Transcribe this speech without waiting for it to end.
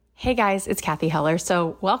Hey guys, it's Cathy Heller.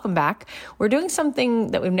 So welcome back. We're doing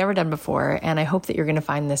something that we've never done before, and I hope that you're going to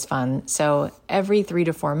find this fun. So every 3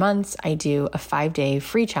 to 4 months, I do a 5-day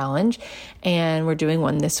free challenge, and we're doing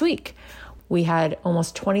one this week. We had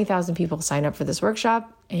almost 20,000 people sign up for this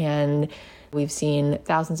workshop, and we've seen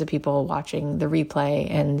thousands of people watching the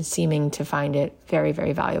replay and seeming to find it very,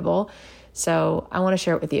 very valuable. So I want to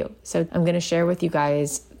share it with you. So I'm going to share with you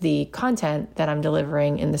guys the content that I'm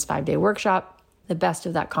delivering in this 5-day workshop, the best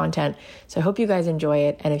of that content. So I hope you guys enjoy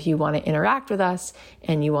it. And if you want to interact with us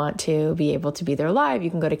and you want to be able to be there live, you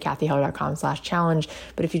can go to cathyheller.com/challenge.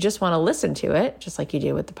 But if you just want to listen to it, just like you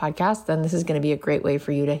do with the podcast, then this is going to be a great way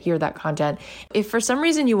for you to hear that content. If for some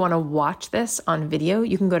reason you want to watch this on video,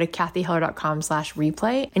 you can go to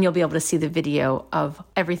cathyheller.com/replay and you'll be able to see the video of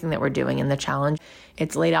everything that we're doing in the challenge.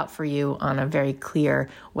 It's laid out for you on a very clear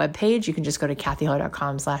webpage. You can just go to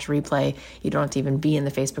cathyheller.com/replay. You don't have to even be in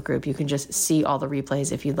the Facebook group. You can just see all the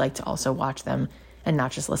replays if you'd like to also watch them and not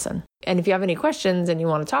just listen. And if you have any questions and you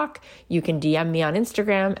want to talk, you can DM me on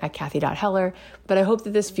Instagram at cathy.heller. But I hope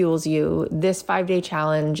that this fuels you. This 5-day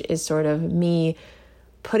challenge is sort of me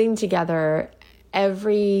putting together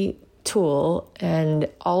every tool and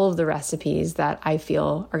all of the recipes that I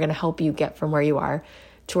feel are going to help you get from where you are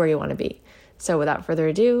to where you want to be. So without further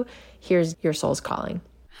ado, here's your soul's calling.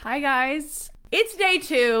 Hi guys, it's day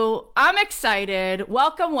 2. I'm excited.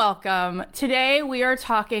 Welcome, welcome. Today we are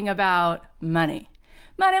talking about money.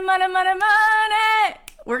 Money, money, money, money.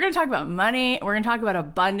 We're going to talk about money. We're going to talk about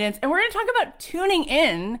abundance, and we're going to talk about tuning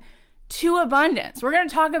in to abundance. We're going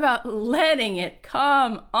to talk about letting it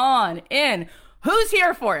come on in. Who's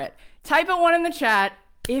here for it? Type a 1 in the chat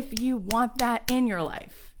if you want that in your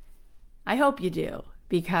life. I hope you do,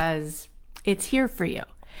 because it's here for you.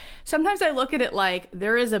 Sometimes I look at it like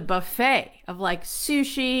there is a buffet of like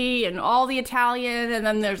sushi and all the Italian, and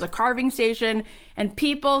then there's a carving station, and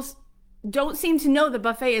people don't seem to know the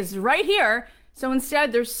buffet is right here. So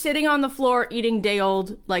instead they're sitting on the floor eating day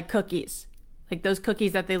old like cookies, like those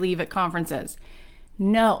cookies that they leave at conferences.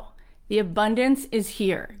 No, the abundance is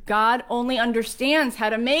here. God only understands how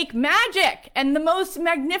to make magic and the most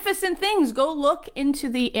magnificent things. Go look into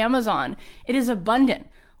the Amazon. It is abundant.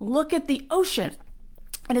 Look at the ocean.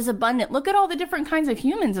 It is abundant. Look at all the different kinds of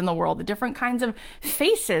humans in the world, the different kinds of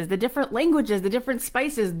faces, the different languages, the different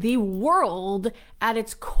spices. The world at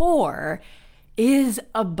its core is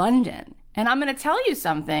abundant. And I'm going to tell you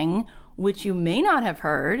something which you may not have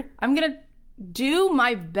heard. I'm going to do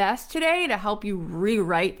my best today to help you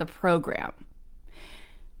rewrite the program.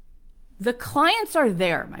 The clients are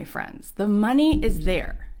there, my friends. The money is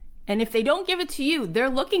there. And if they don't give it to you, they're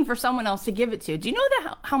looking for someone else to give it to. Do you know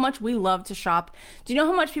how much we love to shop? Do you know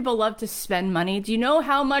how much people love to spend money? Do you know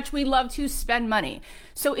how much we love to spend money?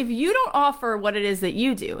 So if you don't offer what it is that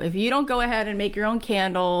you do, if you don't go ahead and make your own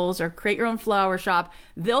candles or create your own flower shop,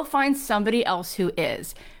 they'll find somebody else who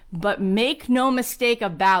is. But make no mistake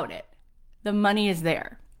about it, the money is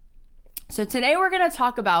there. So today we're going to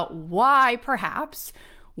talk about why perhaps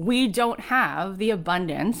we don't have the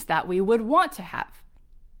abundance that we would want to have.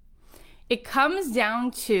 It comes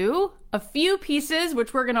down to a few pieces,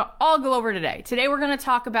 which we're going to all go over today. Today, we're going to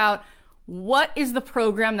talk about what is the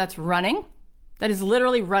program that's running, that is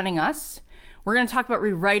literally running us. We're going to talk about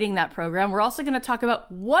rewriting that program. We're also going to talk about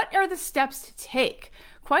what are the steps to take.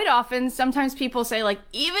 Quite often, sometimes people say, like,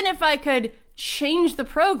 even if I could change the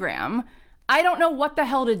program, I don't know what the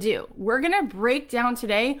hell to do. We're going to break down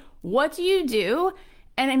today, what do you do,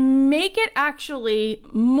 and make it actually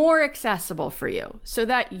more accessible for you so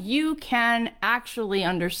that you can actually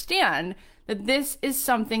understand that this is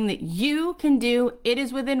something that you can do. It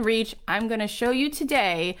is within reach. I'm going to show you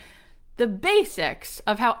today the basics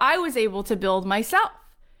of how I was able to build myself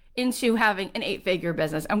into having an 8-figure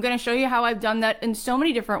business. I'm going to show you how I've done that in so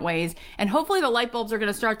many different ways. And hopefully the light bulbs are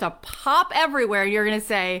going to start to pop everywhere. You're going to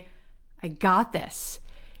say, I got this.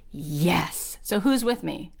 Yes. So who's with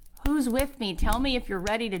me? Who's with me? Tell me if you're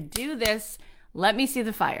ready to do this. Let me see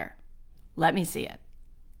the fire. Let me see it.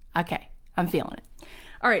 Okay, I'm feeling it.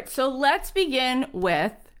 All right, so let's begin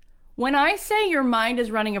with, when I say your mind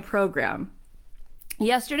is running a program,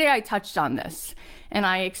 yesterday I touched on this and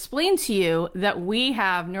I explained to you that we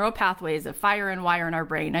have neural pathways that fire and wire in our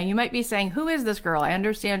brain. Now you might be saying, who is this girl? I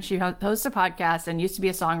understand she hosts a podcast and used to be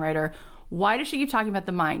a songwriter. Why does she keep talking about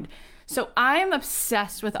the mind? So I'm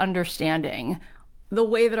obsessed with understanding the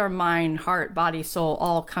way that our mind, heart, body, soul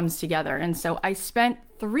all comes together. And so I spent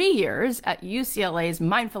 3 years at UCLA's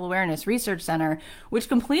Mindful Awareness Research Center, which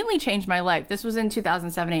completely changed my life. This was in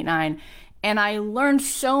 2007, 8, 9. And I learned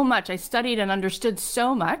so much. I studied and understood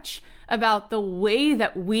so much about the way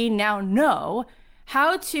that we now know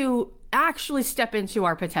how to actually step into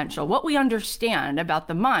our potential, what we understand about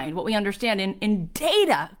the mind, what we understand in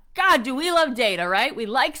data. God, do we love data, right? We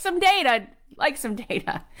like some data.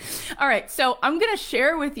 All right, so I'm going to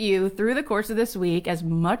share with you through the course of this week as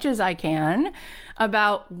much as I can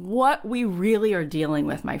about what we really are dealing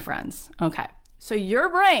with, my friends. Okay, so your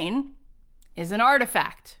brain is an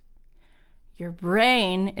artifact. Your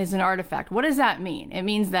brain is an artifact. What does that mean? It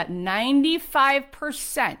means that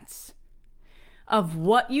 95% of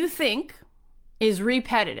what you think is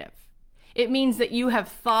repetitive. It means that you have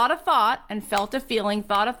thought a thought and felt a feeling,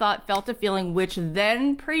 thought a thought, felt a feeling, which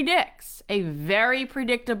then predicts a very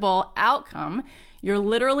predictable outcome. You're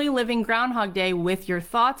literally living Groundhog Day with your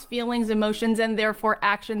thoughts, feelings, emotions, and therefore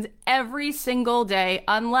actions every single day,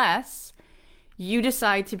 unless you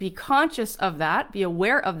decide to be conscious of that, be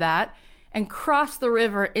aware of that, and cross the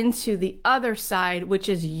river into the other side, which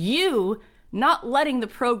is you not letting the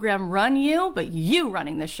program run you, but you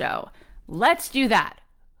running the show. Let's do that.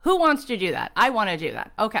 Who wants to do that? I want to do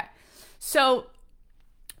that. Okay. So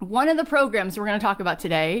one of the programs we're going to talk about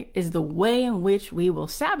today is the way in which we will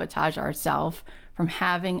sabotage ourselves from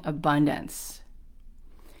having abundance.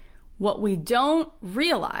 What we don't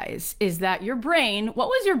realize is that your brain, what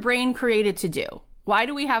was your brain created to do? Why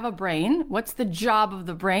do we have a brain? What's the job of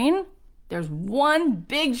the brain? There's one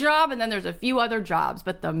big job and then there's a few other jobs,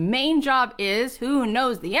 but the main job is, who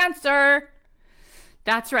knows the answer?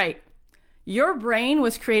 That's right. Your brain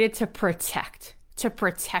was created to protect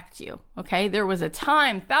you, okay? There was a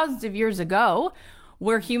time thousands of years ago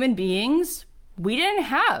where human beings, we didn't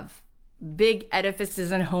have big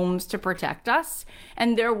edifices and homes to protect us.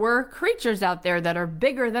 And there were creatures out there that are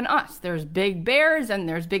bigger than us. There's big bears and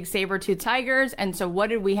there's big saber-toothed tigers. And so what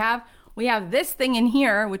did we have? We have this thing in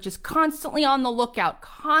here, which is constantly on the lookout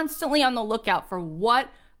for what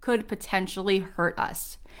could potentially hurt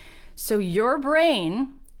us. So your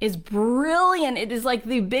brain is brilliant. It is like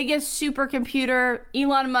the biggest supercomputer.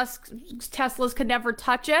 Elon Musk's Teslas could never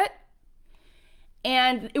touch it.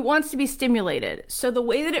 And it wants to be stimulated. So the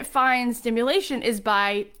way that it finds stimulation is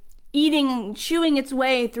by chewing its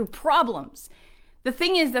way through problems. The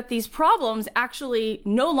thing is that these problems actually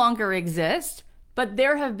no longer exist, but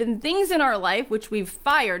there have been things in our life which we've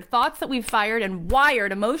fired, thoughts that we've fired and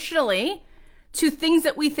wired emotionally to things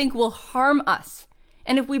that we think will harm us.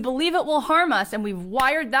 And if we believe it will harm us and we've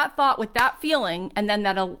wired that thought with that feeling, and then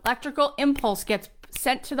that electrical impulse gets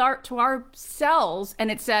sent to our cells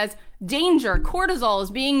and it says, danger, cortisol is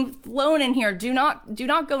being flown in here. Do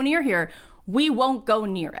not go near here. We won't go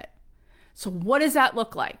near it. So what does that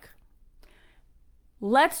look like?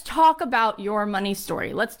 Let's talk about your money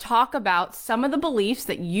story. Let's talk about some of the beliefs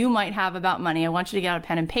that you might have about money. I want you to get out a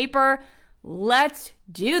pen and paper. Let's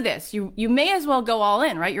do this. You may as well go all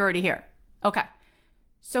in, right? You're already here. Okay.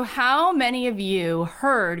 So how many of you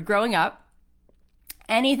heard growing up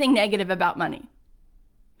anything negative about money?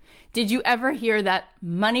 Did you ever hear that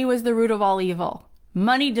money was the root of all evil?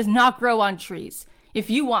 Money does not grow on trees. If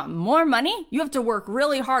you want more money, you have to work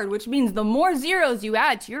really hard, which means the more zeros you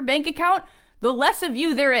add to your bank account, the less of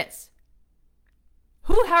you there is.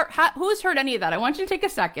 Who's heard any of that? I want you to take a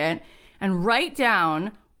second and write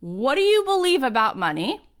down, what do you believe about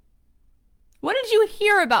money? What did you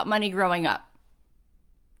hear about money growing up?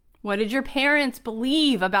 What did your parents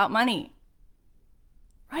believe about money?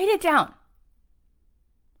 Write it down.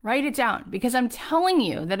 Write it down, because I'm telling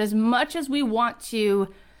you that as much as we want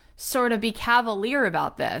to sort of be cavalier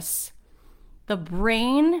about this, the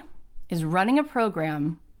brain is running a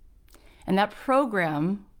program, and that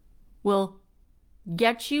program will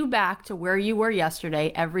get you back to where you were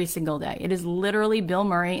yesterday every single day. It is literally Bill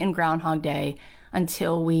Murray in Groundhog Day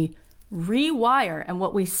until we rewire. And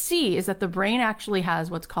what we see is that the brain actually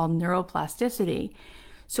has what's called neuroplasticity.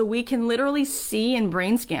 So we can literally see in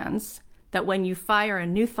brain scans that when you fire a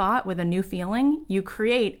new thought with a new feeling, you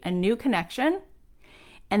create a new connection.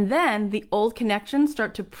 And then the old connections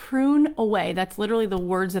start to prune away. That's literally the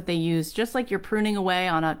words that they use, just like you're pruning away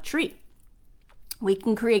on a tree. We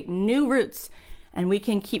can create new roots, and we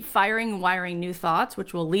can keep firing and wiring new thoughts,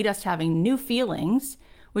 which will lead us to having new feelings,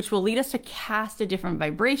 which will lead us to cast a different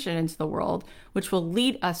vibration into the world, which will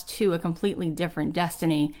lead us to a completely different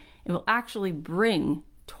destiny. It will actually bring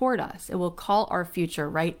toward us. It will call our future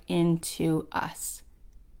right into us.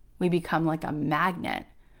 We become like a magnet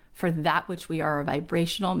for that which we are a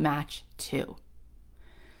vibrational match to.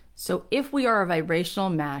 So if we are a vibrational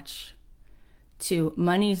match to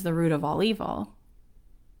money's the root of all evil,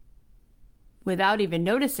 without even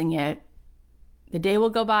noticing it, the day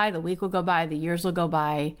will go by, the week will go by, the years will go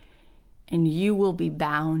by, and you will be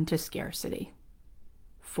bound to scarcity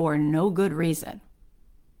for no good reason.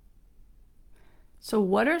 So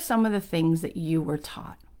what are some of the things that you were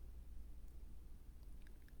taught?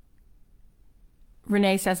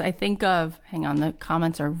 Renee says, I think of, hang on, the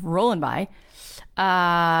comments are rolling by.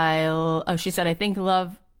 She said, I think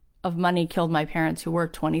love of money killed my parents who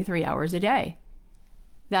worked 23 hours a day.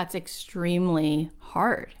 That's extremely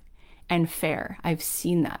hard and fair. I've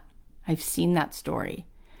seen that. I've seen that story.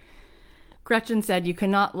 Gretchen said, you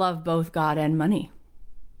cannot love both God and money.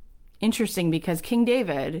 Interesting, because King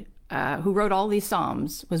David, who wrote all these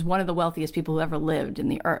Psalms, was one of the wealthiest people who ever lived in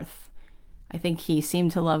the earth. I think he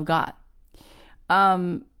seemed to love God.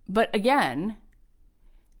 But again,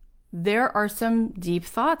 there are some deep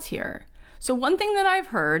thoughts here. So one thing that I've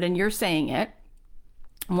heard, and you're saying it,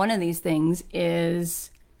 one of these things is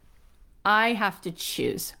I have to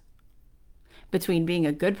choose between being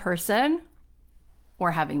a good person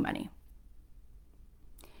or having money.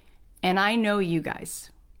 And I know you guys,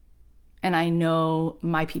 and I know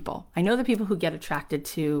my people. I know the people who get attracted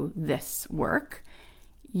to this work.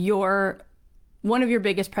 One of your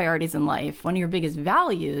biggest priorities in life, one of your biggest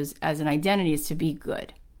values as an identity is to be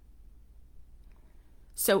good.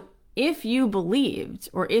 So if you believed,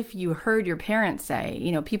 or if you heard your parents say,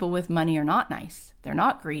 you know, people with money are not nice, they're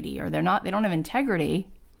not greedy, or they don't have integrity,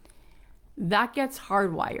 that gets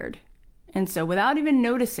hardwired. And so without even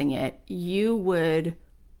noticing it, you would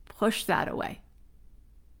push that away.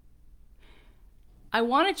 I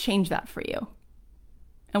want to change that for you.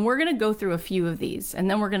 And we're going to go through a few of these. And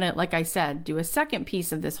then we're going to, like I said, do a second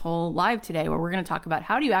piece of this whole live today where we're going to talk about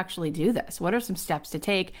how do you actually do this? What are some steps to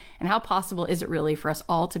take? And how possible is it really for us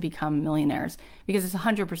all to become millionaires? Because it's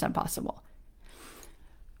 100% possible.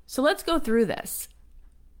 So let's go through this.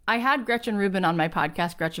 I had Gretchen Rubin on my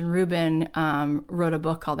podcast. Gretchen Rubin wrote a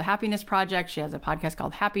book called The Happiness Project. She has a podcast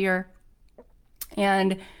called Happier.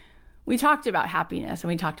 And we talked about happiness and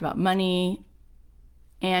we talked about money.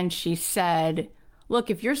 And she said, look,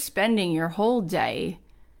 if you're spending your whole day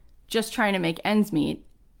just trying to make ends meet,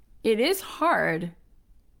 it is hard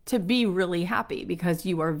to be really happy because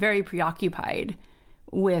you are very preoccupied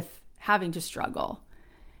with having to struggle.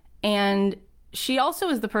 And she also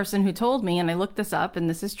is the person who told me, and I looked this up and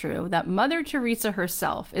this is true, that Mother Teresa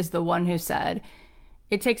herself is the one who said,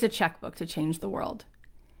 it takes a checkbook to change the world.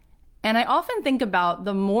 And I often think about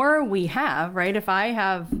the more we have, right? If I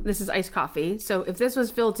have, this is iced coffee. So if this was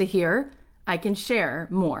filled to here, I can share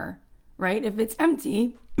more, right? If it's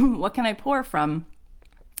empty, what can I pour from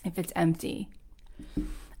if it's empty?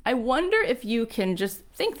 I wonder if you can just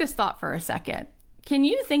think this thought for a second. Can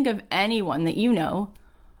you think of anyone that you know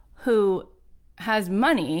who has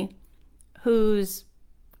money who's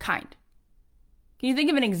kind? Can you think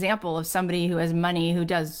of an example of somebody who has money who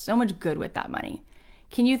does so much good with that money?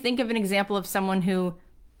 Can you think of an example of someone who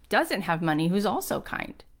doesn't have money who's also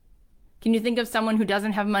kind? Can you think of someone who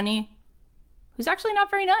doesn't have money who's actually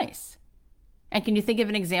not very nice? And can you think of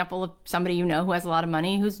an example of somebody you know who has a lot of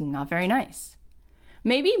money who's not very nice?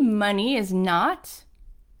 Maybe money is not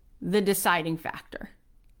the deciding factor.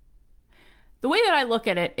 The way that I look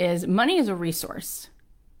at it is money is a resource.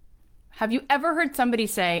 Have you ever heard somebody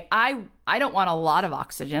say, I don't want a lot of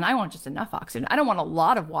oxygen. I want just enough oxygen. I don't want a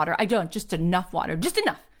lot of water. I don't, just enough water. Just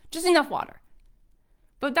enough water.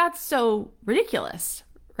 But that's so ridiculous,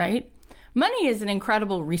 right? Money is an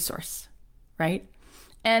incredible resource, right?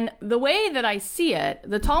 And the way that I see it,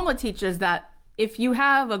 the Talmud teaches that if you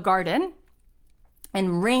have a garden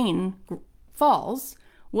and rain falls,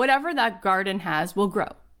 whatever that garden has will grow.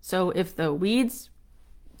 So if the weeds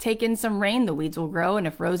take in some rain, the weeds will grow. And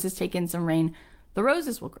if roses take in some rain, the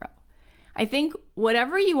roses will grow. I think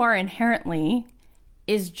whatever you are inherently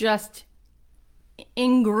is just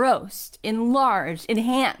engrossed, enlarged,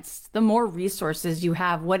 enhanced, the more resources you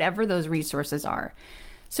have, whatever those resources are.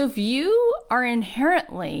 So if you are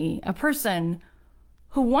inherently a person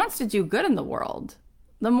who wants to do good in the world,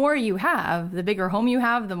 the more you have, the bigger home you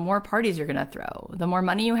have, the more parties you're going to throw. The more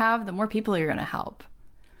money you have, the more people you're going to help.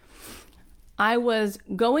 I was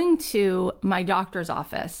going to my doctor's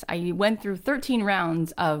office. I went through 13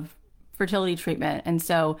 rounds of fertility treatment. And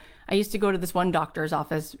so I used to go to this one doctor's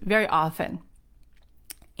office very often.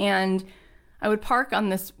 And I would park on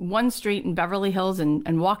this one street in Beverly Hills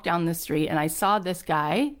and walk down this street. And I saw this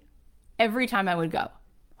guy every time I would go.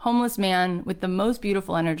 Homeless man with the most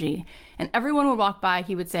beautiful energy. And everyone would walk by.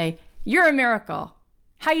 He would say, "You're a miracle.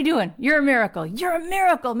 How you doing? You're a miracle. You're a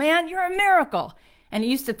miracle, man. You're a miracle." And it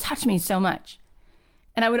used to touch me so much.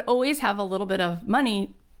 And I would always have a little bit of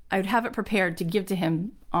money. I would have it prepared to give to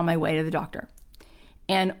him on my way to the doctor.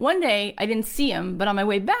 And one day I didn't see him, but on my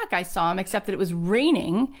way back, I saw him, except that it was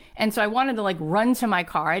raining. And so I wanted to run to my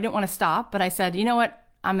car. I didn't want to stop, but I said, you know what?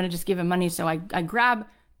 I'm going to just give him money. So I grab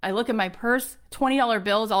I look at my purse, $20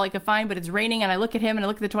 bill is all I could find, but it's raining. And I look at him and I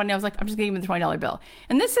look at the 20. I was like, I'm just gonna give him the $20 bill.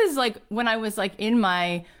 And this is like when I was like in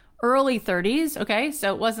my early 30s. Okay.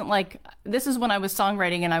 So it wasn't like, this is when I was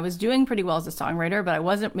songwriting and I was doing pretty well as a songwriter, but I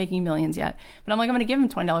wasn't making millions yet. But I'm like, I'm going to give him a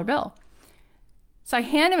 $20 bill. So I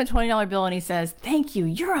hand him a $20 bill and he says, thank you.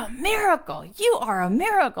 You're a miracle. You are a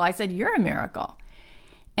miracle. I said, you're a miracle.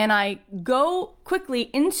 And I go quickly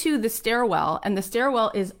into the stairwell, and the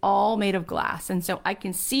stairwell is all made of glass. And so I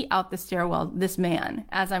can see out the stairwell, this man,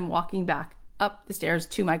 as I'm walking back up the stairs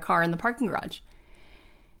to my car in the parking garage.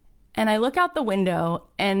 And I look out the window,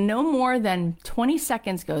 and no more than 20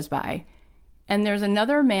 seconds goes by, and there's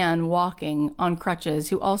another man walking on crutches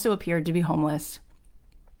who also appeared to be homeless.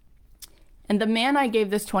 And the man I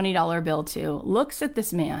gave this $20 bill to looks at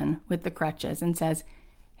this man with the crutches and says,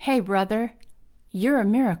 hey, brother, you're a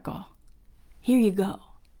miracle. Here you go.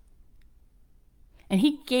 And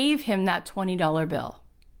he gave him that $20 bill.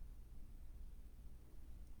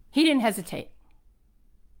 He didn't hesitate.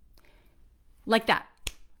 Like that.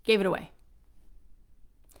 Gave it away.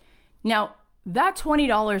 Now, that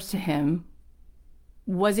 $20 to him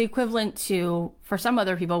was equivalent to, for some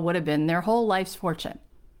other people, would have been their whole life's fortune.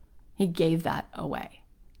 He gave that away.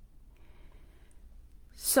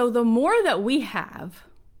 So the more that we have,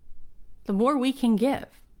 the more we can give.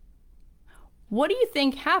 What do you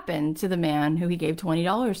think happened to the man who he gave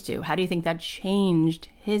 $20 to? How do you think that changed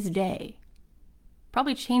his day?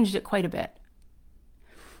 Probably changed it quite a bit.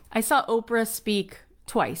 I saw Oprah speak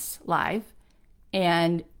twice live,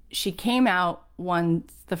 and she came out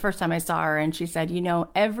once, the first time I saw her, and she said, you know,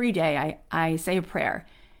 every day I say a prayer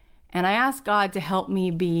and I ask God to help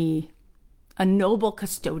me be a noble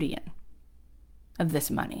custodian of this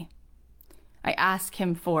money. I ask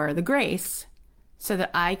him for the grace so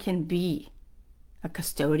that I can be a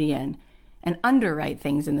custodian and underwrite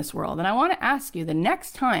things in this world. And I want to ask you, the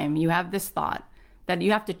next time you have this thought that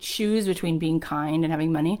you have to choose between being kind and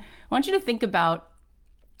having money, I want you to think about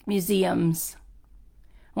museums.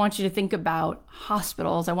 I want you to think about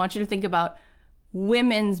hospitals. I want you to think about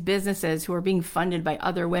women's businesses who are being funded by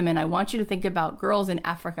other women. I want you to think about girls in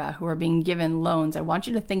Africa who are being given loans. I want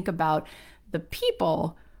you to think about the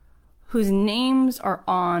people whose names are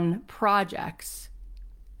on projects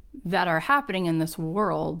that are happening in this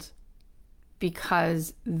world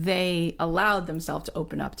because they allowed themselves to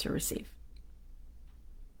open up to receive.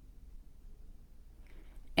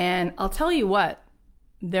 And I'll tell you what,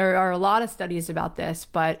 there are a lot of studies about this,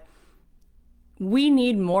 but we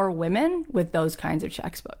need more women with those kinds of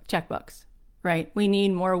checkbooks, right? We need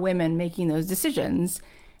more women making those decisions.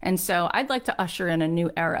 And so I'd like to usher in a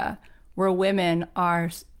new era where women are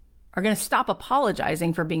going to stop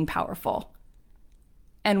apologizing for being powerful,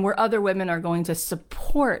 and where other women are going to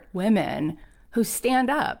support women who stand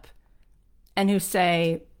up and who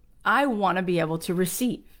say, I want to be able to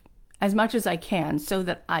receive as much as I can so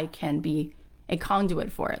that I can be a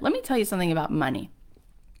conduit for it. Let me tell you something about money.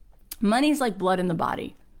 Money's like blood in the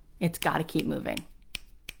body. It's got to keep moving.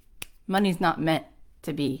 Money's not meant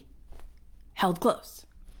to be held close.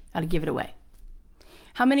 Got to give it away.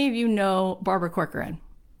 How many of you know Barbara Corcoran?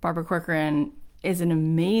 Barbara Corcoran is an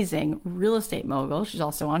amazing real estate mogul. She's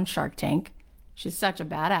also on Shark Tank. She's such a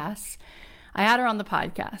badass. I had her on the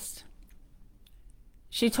podcast.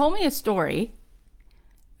 She told me a story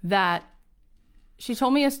that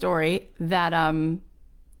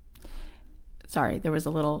sorry, there was a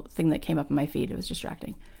little thing that came up in my feed. It was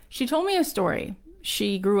distracting. She told me a story.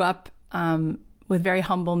 She grew up with very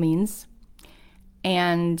humble means,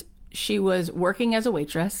 and she was working as a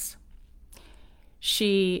waitress.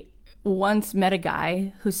 She once met a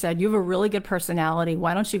guy who said, you have a really good personality.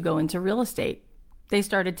 Why don't you go into real estate? They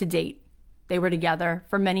started to date. They were together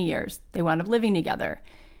for many years. They wound up living together.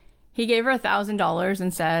 He gave her $1,000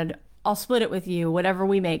 and said, I'll split it with you, whatever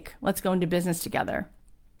we make. Let's go into business together.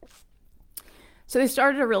 So they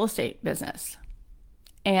started a real estate business.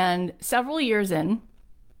 And several years in,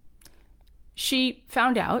 she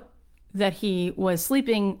found out that he was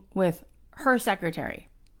sleeping with her secretary,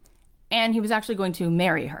 and he was actually going to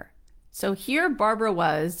marry her. So here Barbara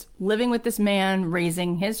was living with this man,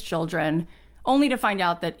 raising his children, only to find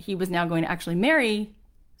out that he was now going to actually marry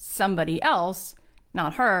somebody else,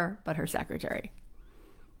 not her, but her secretary.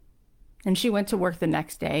 And she went to work the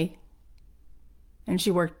next day, and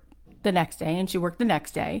she worked the next day, and she worked the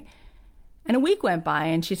next day. And a week went by,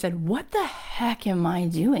 and she said, what the heck am I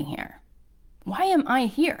doing here? Why am I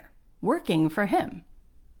here working for him?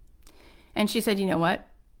 And she said, you know what?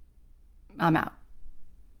 I'm out.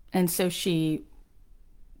 And so she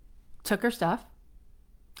took her stuff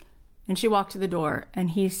and she walked to the door, and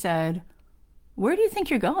he said, where do you think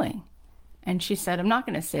you're going? And she said, I'm not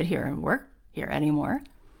going to sit here and work here anymore.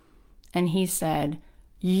 And he said,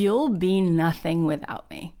 you'll be nothing without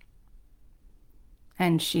me.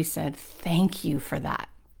 And she said, thank you for that.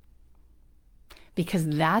 Because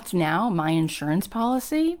that's now my insurance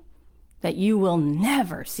policy, that you will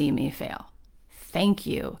never see me fail. Thank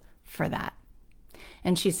you for that.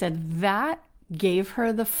 And she said that gave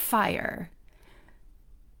her the fire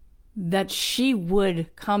that she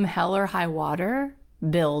would, come hell or high water,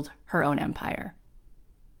 build her own empire.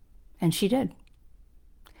 And she did.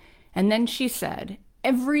 And then she said,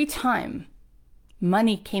 every time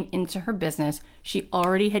money came into her business, she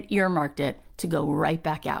already had earmarked it to go right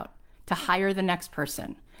back out, to hire the next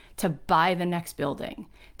person, to buy the next building,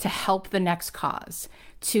 to help the next cause,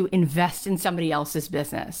 to invest in somebody else's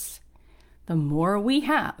business. The more we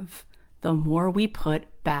have, the more we put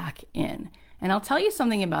back in. And I'll tell you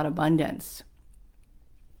something about abundance.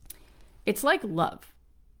 It's like love.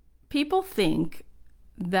 People think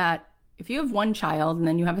that if you have one child and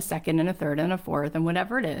then you have a second and a third and a fourth and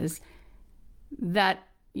whatever it is, that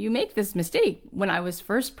you make this mistake. When I was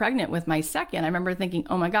first pregnant with my second, I remember thinking,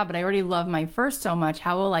 oh my God, but I already love my first so much.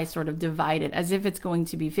 How will I sort of divide it as if it's going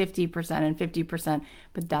to be 50% and 50%?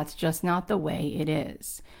 But that's just not the way it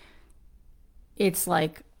is. It's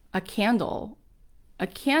like a candle. A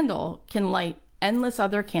candle can light endless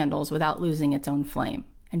other candles without losing its own flame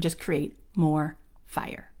and just create more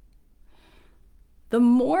fire. The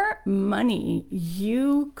more money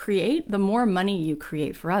you create, the more money you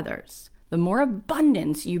create for others. The more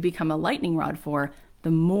abundance you become a lightning rod for,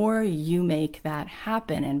 the more you make that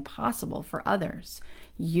happen and possible for others.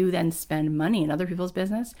 You then spend money in other people's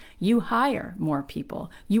business. You hire more people.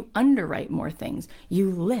 You underwrite more things. You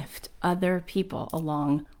lift other people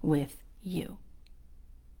along with you.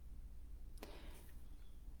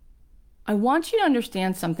 I want you to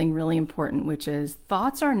understand something really important, which is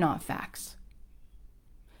thoughts are not facts.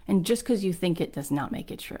 And just because you think it does not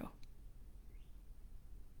make it true.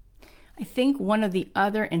 I think one of the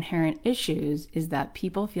other inherent issues is that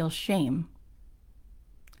people feel shame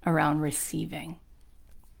around receiving.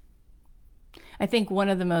 I think one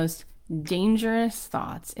of the most dangerous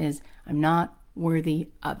thoughts is, I'm not worthy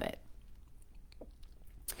of it.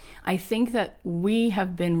 I think that we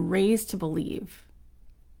have been raised to believe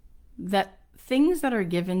that things that are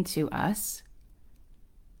given to us,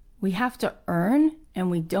 we have to earn, and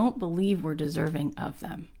we don't believe we're deserving of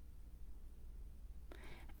them.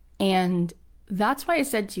 And that's why I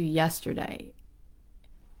said to you yesterday,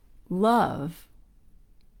 love,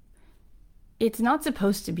 it's not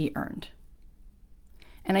supposed to be earned.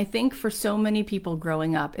 And I think for so many people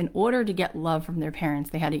growing up, in order to get love from their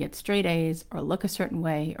parents, they had to get straight A's or look a certain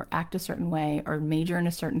way or act a certain way or major in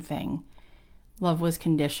a certain thing. Love was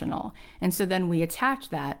conditional. And so then we attach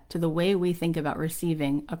that to the way we think about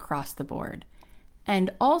receiving across the board.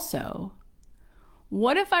 And also,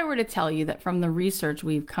 what if I were to tell you that from the research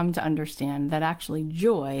we've come to understand that actually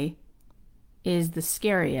joy is the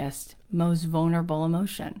scariest, most vulnerable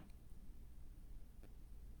emotion?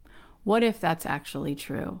 What if that's actually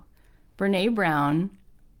true? Brene Brown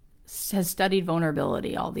has studied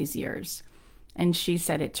vulnerability all these years. And she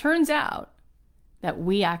said, it turns out that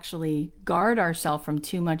we actually guard ourselves from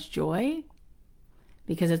too much joy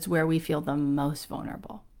because it's where we feel the most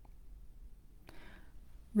vulnerable.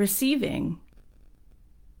 Receiving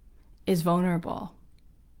is vulnerable.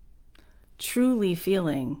 Truly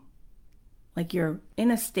feeling like you're in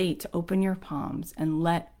a state to open your palms and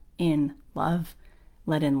let in love,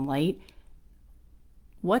 let in light.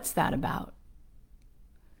 What's that about?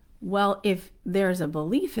 Well, if there's a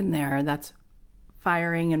belief in there that's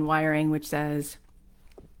firing and wiring, which says,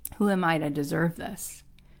 who am I to deserve this?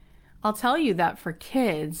 I'll tell you that for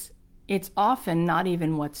kids, it's often not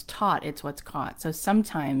even what's taught, it's what's caught. So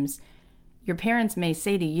sometimes your parents may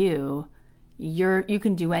say to you, you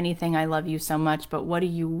can do anything, I love you so much, but what do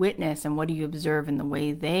you witness and what do you observe in the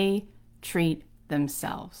way they treat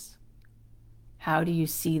themselves? How do you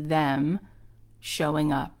see them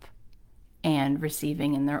showing up and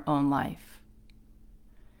receiving in their own life?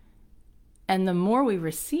 And the more we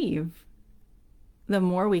receive, the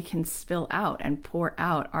more we can spill out and pour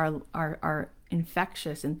out our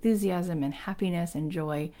infectious enthusiasm and happiness and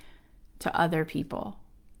joy to other people.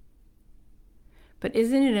 But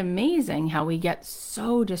isn't it amazing how we get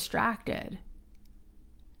so distracted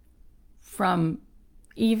from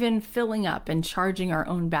even filling up and charging our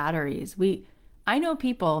own batteries? I know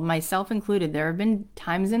people, myself included, there have been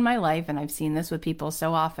times in my life, and I've seen this with people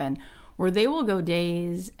so often, where they will go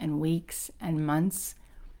days and weeks and months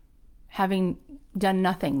having done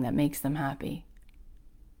nothing that makes them happy.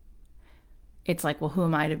 It's like, well, who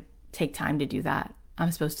am I to take time to do that?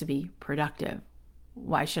 I'm supposed to be productive.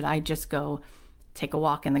 Why should I just go take a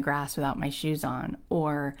walk in the grass without my shoes on,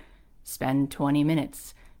 or spend 20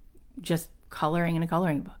 minutes just coloring in a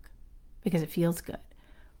coloring book because it feels good?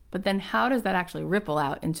 But then how does that actually ripple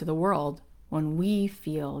out into the world when we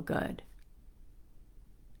feel good?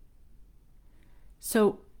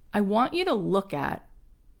 So I want you to look at,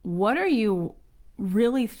 what are you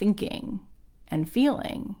really thinking and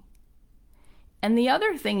feeling? And the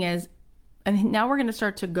other thing is, and now we're going to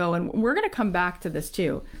start to go, and we're going to come back to this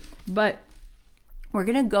too, but we're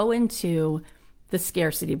going to go into the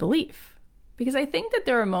scarcity belief, because I think that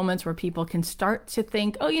there are moments where people can start to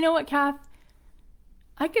think, oh, you know what, Kath?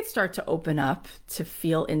 I could start to open up to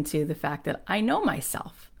feel into the fact that I know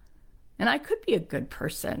myself and I could be a good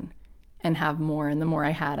person and have more. And the more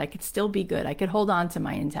I had, I could still be good. I could hold on to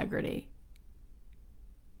my integrity.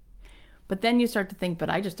 But then you start to think,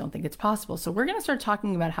 but I just don't think it's possible. So we're going to start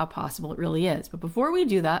talking about how possible it really is. But before we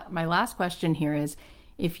do that, my last question here is,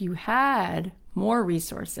 if you had more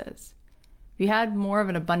resources, if you had more of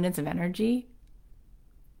an abundance of energy,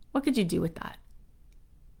 what could you do with that?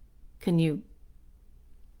 Can you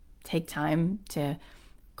take time to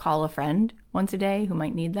call a friend once a day who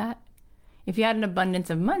might need that? If you had an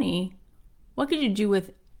abundance of money, what could you do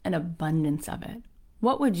with an abundance of it?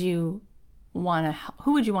 What would you want to,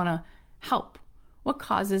 who would you want to help? What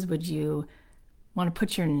causes would you want to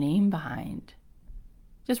put your name behind?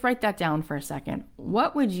 Just write that down for a second.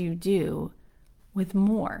 What would you do with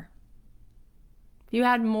more? If you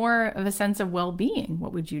had more of a sense of well-being,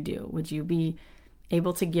 what would you do? Would you be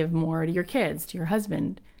able to give more to your kids, to your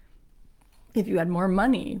husband? If you had more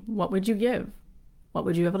money, what would you give? What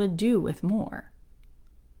would you be able to do with more?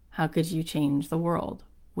 How could you change the world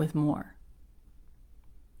with more?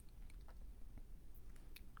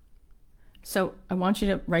 So I want you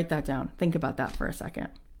to write that down. Think about that for a second.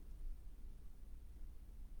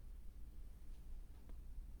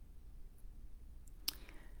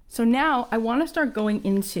 So now I want to start going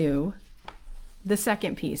into the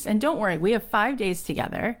second piece. And don't worry, we have 5 days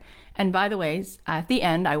together. And by the way, at the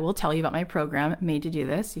end, I will tell you about my program, Made to Do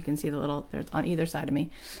This. You can see the little, there's on either side of me.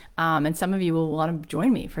 And some of you will want to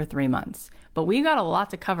join me for 3 months. But we got a lot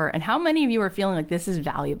to cover. And how many of you are feeling like this is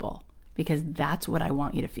valuable? Because that's what I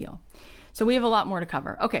want you to feel. So we have a lot more to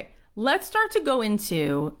cover. Okay, let's start to go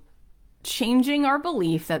into changing our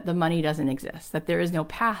belief that the money doesn't exist, that there is no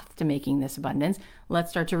path to making this abundance.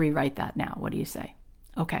 Let's start to rewrite that now. What do you say?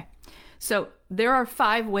 Okay, so there are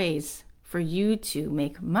 5 ways for you to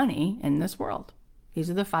make money in this world. These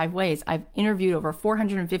are the 5 ways. I've interviewed over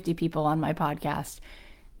 450 people on my podcast.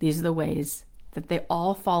 These are the ways that they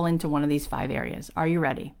all fall into one of these 5 areas. Are you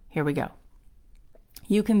ready? Here we go.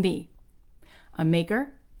 You can be a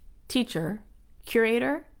maker, teacher,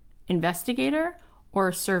 curator, investigator, or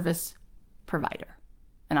a service provider.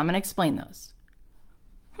 And I'm going to explain those.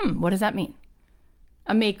 What does that mean?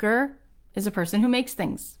 A maker is a person who makes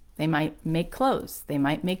things. They might make clothes. They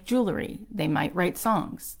might make jewelry. They might write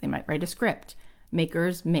songs. They might write a script.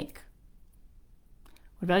 Makers make.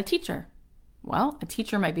 What about a teacher? Well, a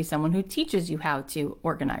teacher might be someone who teaches you how to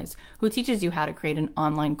organize, who teaches you how to create an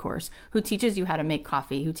online course, who teaches you how to make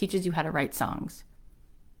coffee, who teaches you how to write songs.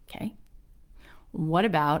 Okay. What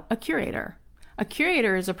about a curator? A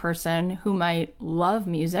curator is a person who might love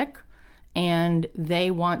music and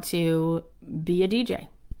they want to be a DJ.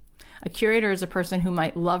 A curator is a person who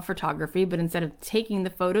might love photography, but instead of taking the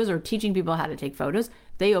photos or teaching people how to take photos,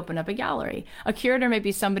 they open up a gallery. A curator may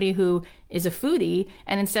be somebody who is a foodie,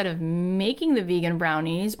 and instead of making the vegan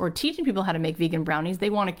brownies or teaching people how to make vegan brownies, they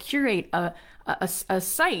want to curate a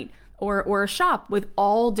site or a shop with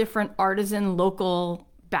all different artisan, local,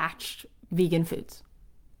 batched vegan foods.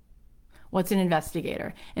 What's an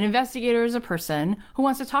investigator? An investigator is a person who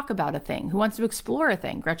wants to talk about a thing, who wants to explore a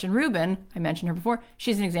thing. Gretchen Rubin, I mentioned her before,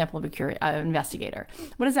 she's an example of an investigator.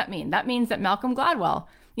 What does that mean? That means that Malcolm Gladwell,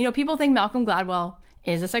 people think Malcolm Gladwell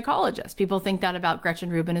is a psychologist. People think that about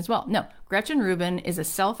Gretchen Rubin as well. No, Gretchen Rubin is a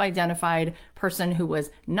self-identified person who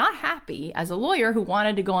was not happy as a lawyer, who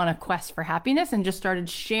wanted to go on a quest for happiness and just started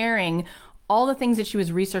sharing all the things that she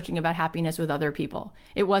was researching about happiness with other people.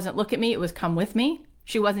 It wasn't look at me, it was come with me.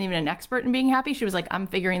 She wasn't even an expert in being happy. She was like, I'm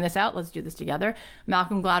figuring this out. Let's do this together.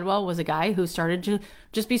 Malcolm Gladwell was a guy who started to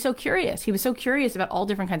just be so curious. He was so curious about all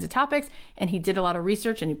different kinds of topics, and he did a lot of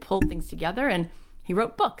research and he pulled things together and he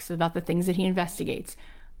wrote books about the things that he investigates.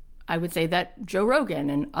 I would say that Joe Rogan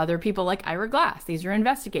and other people like Ira Glass, these are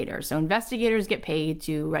investigators. So investigators get paid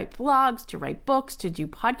to write blogs, to write books, to do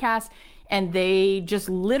podcasts, and they just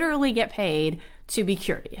literally get paid to be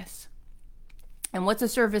curious. And what's a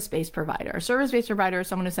service-based provider? A service-based provider is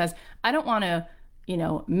someone who says, I don't want to,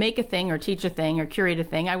 make a thing or teach a thing or curate a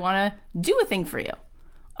thing. I want to do a thing for you.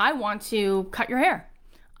 I want to cut your hair.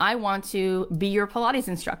 I want to be your Pilates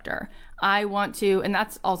instructor. I want to, and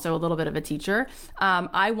that's also a little bit of a teacher.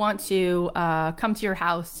 I want to come to your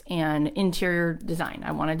house and interior design.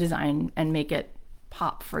 I want to design and make it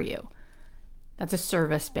pop for you. That's a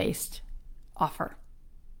service-based offer.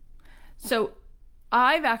 So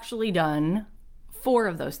I've actually done 4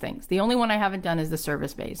 of those things. The only one I haven't done is the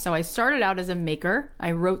service-based. So I started out as a maker.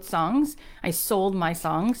 I wrote songs. I sold my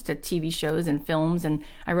songs to TV shows and films, and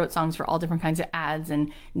I wrote songs for all different kinds of ads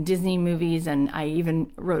and Disney movies, and I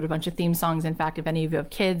even wrote a bunch of theme songs. In fact, if any of you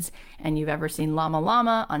have kids and you've ever seen Llama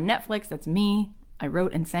Llama on Netflix, that's me. I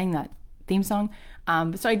wrote and sang that theme song.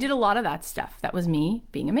 So I did a lot of that stuff. That was me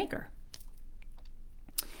being a maker.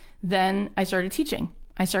 Then I started teaching.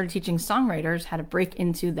 I started teaching songwriters how to break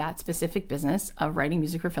into that specific business of writing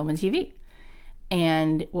music for film and TV.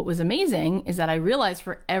 And what was amazing is that I realized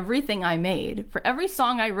for everything I made, for every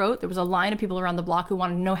song I wrote, there was a line of people around the block who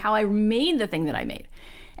wanted to know how I made the thing that I made.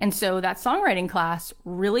 And so that songwriting class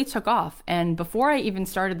really took off. And before I even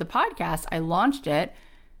started the podcast, I launched it,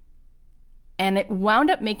 and it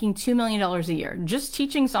wound up making $2 million a year, just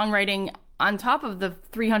teaching songwriting on top of the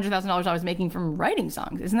 $300,000 I was making from writing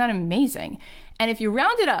songs. Isn't that amazing? And if you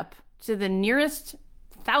round it up to the nearest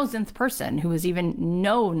 1,000th person who was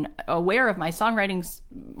even aware of my songwriting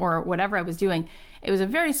or whatever I was doing, it was a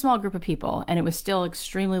very small group of people, and it was still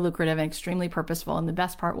extremely lucrative and extremely purposeful. And the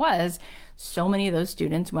best part was, so many of those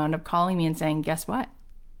students wound up calling me and saying, guess what?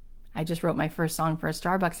 I just wrote my first song for a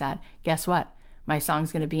Starbucks ad. Guess what? My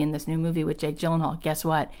song's going to be in this new movie with Jake Gyllenhaal. Guess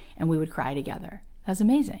what? And we would cry together. That's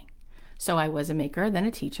amazing. So I was a maker, then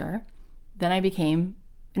a teacher, then I became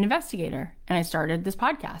an investigator, and I started this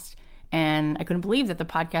podcast. And I couldn't believe that the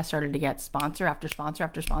podcast started to get sponsor after sponsor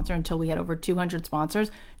after sponsor until we had over 200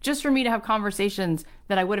 sponsors just for me to have conversations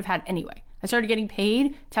that I would have had anyway. I started getting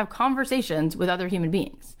paid to have conversations with other human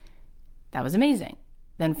beings. That was amazing.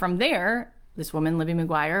 Then from there, this woman, Libby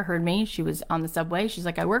McGuire, heard me. She was on the subway. She's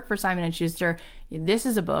like, I work for Simon & Schuster. This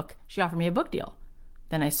is a book. She offered me a book deal.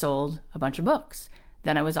 Then I sold a bunch of books.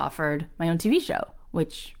 Then I was offered my own TV show,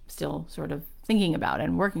 which still sort of thinking about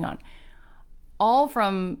and working on. All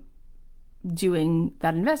from doing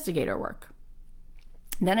that investigator work.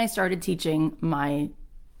 Then I started teaching my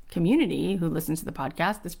community who listens to the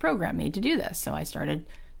podcast this program made to do this. So I started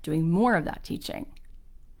doing more of that teaching.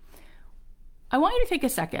 I want you to take a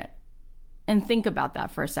second and think about that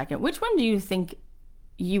for a second. Which one do you think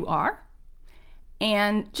you are?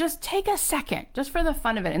 And just take a second, just for the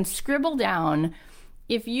fun of it, and scribble down,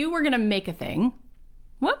 if you were going to make a thing,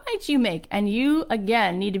 what might you make? And you,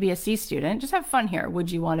 again, need to be a C student. Just have fun here.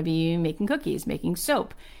 Would you want to be making cookies, making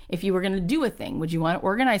soap? If you were going to do a thing, would you want to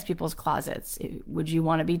organize people's closets? Would you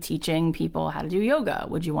want to be teaching people how to do yoga?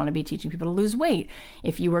 Would you want to be teaching people to lose weight?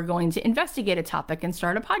 If you were going to investigate a topic and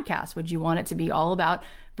start a podcast, would you want it to be all about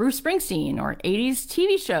Bruce Springsteen or 80s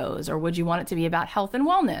TV shows? Or would you want it to be about health and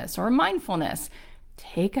wellness or mindfulness?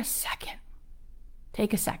 Take a second.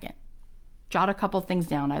 Take a second. Jot a couple things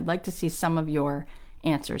down. I'd like to see some of your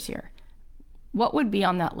answers here. What would be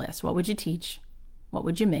on that list? What would you teach? What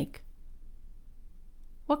would you make?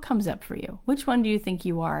 What comes up for you? Which one do you think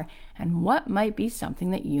you are? And what might be something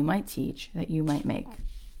that you might teach, that you might make?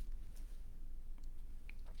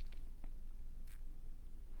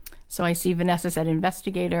 So I see Vanessa said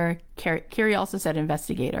investigator. Carrie also said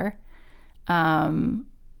investigator. Awesome.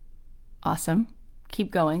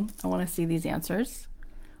 Keep going. I want to see these answers.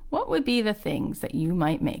 What would be the things that you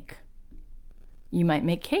might make? You might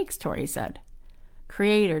make cakes, Tori said.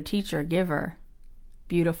 Creator, teacher, giver.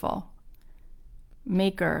 Beautiful.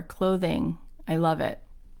 Maker, clothing. I love it.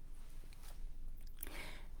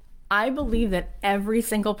 I believe that every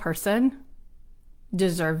single person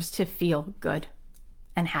deserves to feel good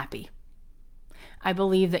and happy. I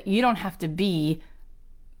believe that you don't have to be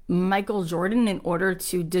Michael Jordan in order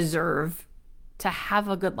to deserve to have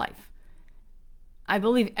a good life. I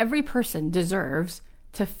believe every person deserves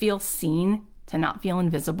to feel seen, to not feel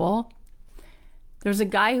invisible. There's a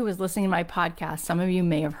guy who was listening to my podcast. Some of you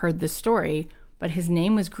may have heard this story, but his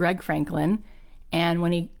name was Greg Franklin. And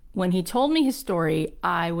when he told me his story,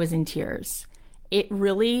 I was in tears. It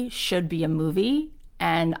really should be a movie.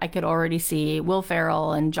 And I could already see Will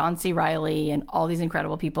Ferrell and John C. Reilly and all these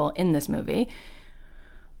incredible people in this movie.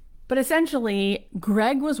 But essentially,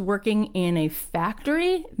 Greg was working in a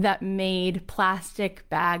factory that made plastic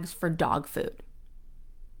bags for dog food.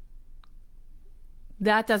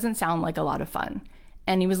 That doesn't sound like a lot of fun.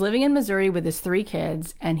 And he was living in Missouri with his 3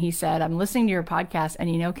 kids. And he said, I'm listening to your podcast. And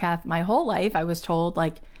you know, Kath, my whole life I was told,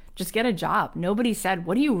 like, Just get a job. Nobody said,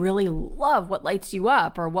 what do you really love? What lights you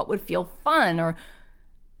up? Or what would feel fun? Or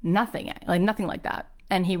nothing like that.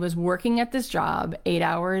 And he was working at this job 8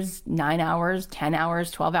 hours, 9 hours, 10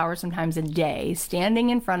 hours, 12 hours, sometimes a day,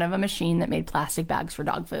 standing in front of a machine that made plastic bags for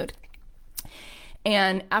dog food.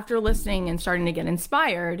 And after listening and starting to get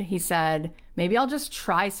inspired, he said, maybe I'll just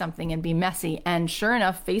try something and be messy. And sure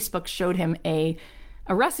enough, Facebook showed him a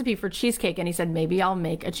recipe for cheesecake. And he said, maybe I'll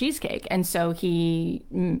make a cheesecake. And so he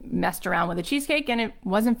messed around with a cheesecake, and it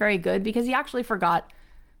wasn't very good because he actually forgot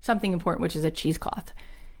something important, which is a cheesecloth.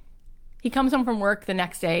 He comes home from work the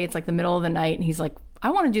next day. It's like the middle of the night. And he's like, I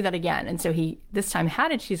want to do that again. And so he this time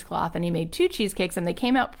had a cheesecloth, and he made 2 cheesecakes, and they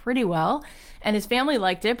came out pretty well. And his family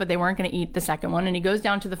liked it, but they weren't going to eat the second one. And he goes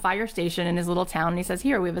down to the fire station in his little town, and he says,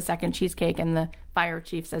 here, we have a second cheesecake. And the fire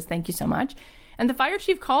chief says, thank you so much. And the fire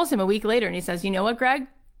chief calls him a week later, and he says, you know what, Greg?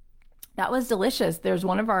 That was delicious. There's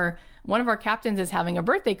one of our captains is having a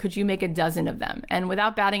birthday. Could you make a dozen of them? And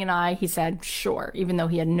without batting an eye, he said, sure, even though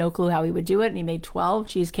he had no clue how he would do it. And he made 12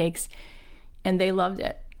 cheesecakes, and they loved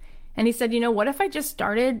it. And he said, you know, what if I just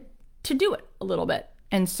started to do it a little bit?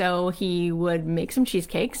 And so he would make some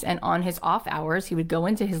cheesecakes, and on his off hours, he would go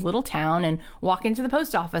into his little town and walk into the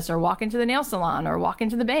post office or walk into the nail salon or walk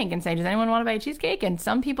into the bank and say, does anyone want to buy a cheesecake? And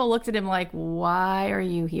some people looked at him like, why are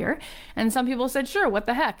you here? And some people said, sure, what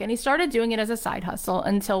the heck? And he started doing it as a side hustle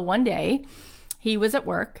until one day he was at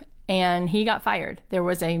work and he got fired. There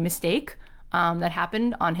was a mistake that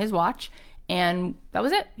happened on his watch, and that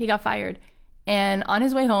was it. He got fired. And on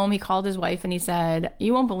his way home, he called his wife and he said,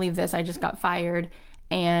 you won't believe this. I just got fired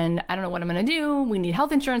and I don't know what I'm going to do. We need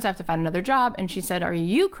health insurance. I have to find another job. And she said, are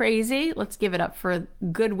you crazy? Let's give it up for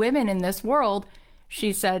good women in this world.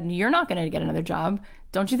 She said, you're not going to get another job.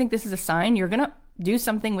 Don't you think this is a sign? You're going to do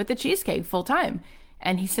something with the cheesecake full time.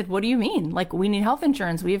 And he said, what do you mean? Like, we need health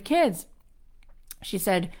insurance. We have kids. She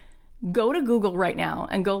said, go to Google right now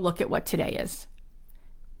and go look at what today is.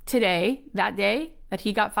 Today, that day that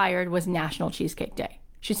he got fired, was National Cheesecake Day.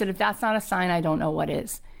 She said, if that's not a sign, I don't know what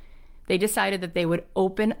is. They decided that they would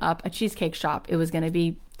open up a cheesecake shop. It was going to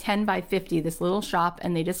be 10 by 50, this little shop.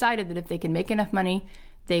 And they decided that if they could make enough money,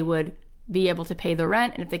 they would be able to pay the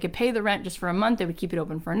rent. And if they could pay the rent just for a month, they would keep it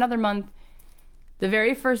open for another month. The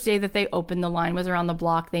very first day that they opened, the line was around the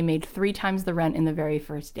block. They made 3 times the rent in the very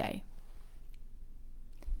first day.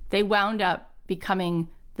 They wound up becoming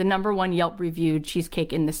the #1 Yelp reviewed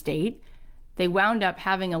cheesecake in the state. They wound up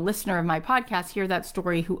having a listener of my podcast hear that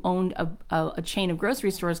story who owned a chain of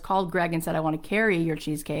grocery stores, called Greg and said, I want to carry your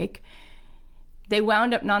cheesecake. They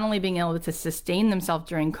wound up not only being able to sustain themselves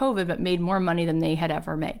during COVID, but made more money than they had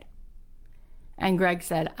ever made. And Greg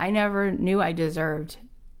said, I never knew I deserved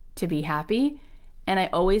to be happy. And I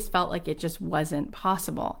always felt like it just wasn't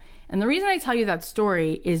possible. And the reason I tell you that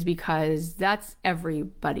story is because that's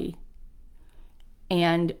everybody.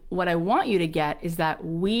 And what I want you to get is that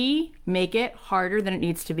we make it harder than it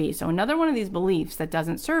needs to be. So another one of these beliefs that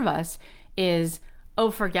doesn't serve us is, oh,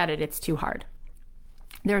 forget it, it's too hard.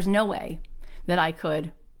 There's no way that I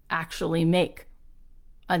could actually make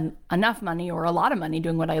enough money or a lot of money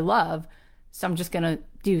doing what I love, so I'm just going to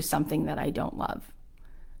do something that I don't love.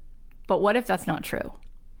 But what if that's not true?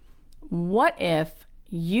 What if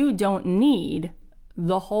you don't need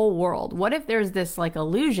the whole world? What if there's this like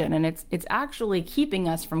illusion and it's actually keeping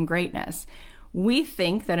us from greatness? We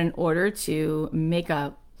think that in order to make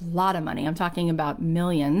a lot of money, I'm talking about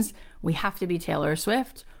millions, we have to be Taylor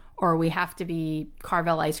Swift or we have to be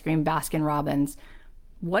Carvel Ice Cream, Baskin Robbins.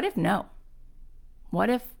 What if no? What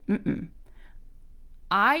if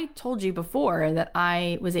I told you before that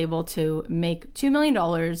I was able to make $2 million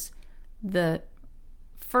the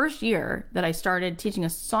first year that I started teaching a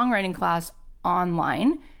songwriting class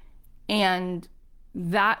online. And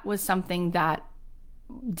that was something that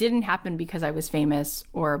didn't happen because I was famous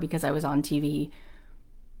or because I was on TV.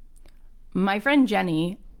 My friend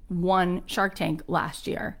Jenny won Shark Tank last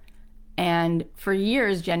year. And for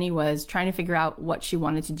years, Jenny was trying to figure out what she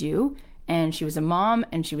wanted to do. And she was a mom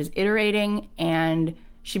and she was iterating, and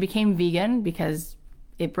she became vegan because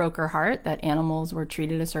it broke her heart that animals were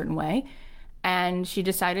treated a certain way. And she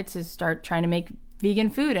decided to start trying to make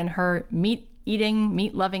vegan food, and her meat-eating,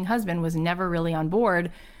 meat-loving husband was never really on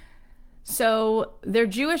board. So they're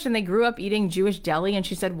Jewish and they grew up eating Jewish deli. And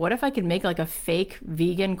she said, what if I could make like a fake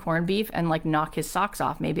vegan corned beef and like knock his socks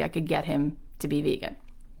off? Maybe I could get him to be vegan.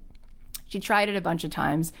 She tried it a bunch of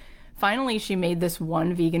times. Finally, she made this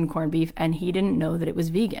one vegan corned beef, and he didn't know that it was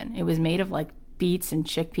vegan. It was made of like beets and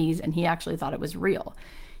chickpeas, and he actually thought it was real.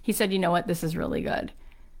 He said, you know what? This is really good.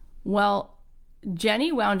 Well,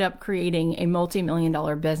 Jenny wound up creating a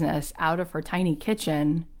multi-million-dollar business out of her tiny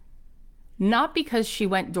kitchen not because she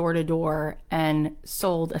went door to door and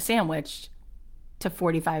sold a sandwich to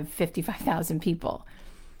 55,000 people,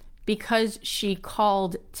 because she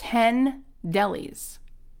called 10 delis,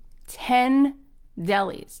 10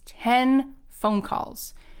 phone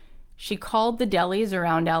calls. She called the delis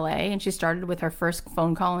around LA, and she started with her first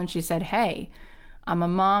phone call, and she said, "Hey, I'm a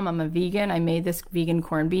mom, I'm a vegan, I made this vegan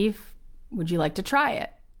corned beef. Would you like to try it?"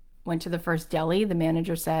 Went to the first deli. The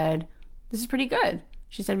manager said, "This is pretty good."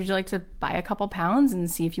 She said, "Would you like to buy a couple pounds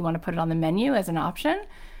and see if you want to put it on the menu as an option?"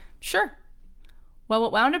 Sure. Well,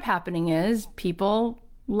 what wound up happening is people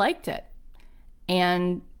liked it.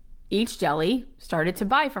 And each deli started to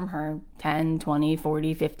buy from her 10, 20,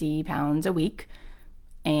 40, 50 pounds a week.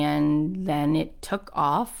 And then it took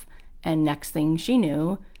off. And next thing she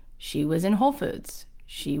knew, she was in Whole Foods.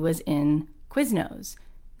 She was in Quiznos.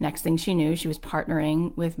 Next thing she knew, she was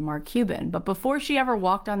partnering with Mark Cuban. But before she ever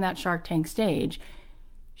walked on that Shark Tank stage,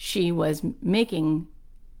 she was making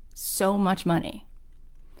so much money.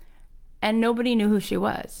 And nobody knew who she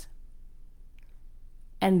was.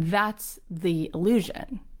 And that's the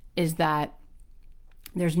illusion, is that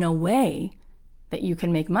there's no way that you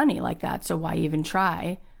can make money like that. So why even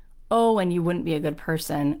try? Oh, and you wouldn't be a good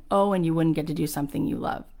person. Oh, and you wouldn't get to do something you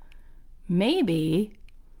love. Maybe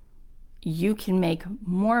you can make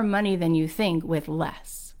more money than you think with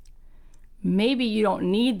less. Maybe you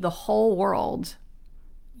don't need the whole world.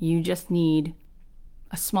 You just need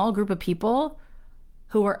a small group of people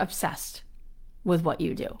who are obsessed with what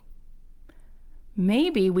you do.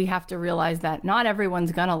 Maybe we have to realize that not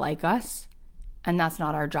everyone's gonna like us, and that's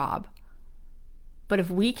not our job. But if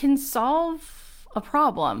we can solve a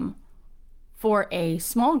problem for a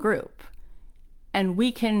small group, and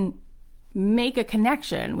we can make a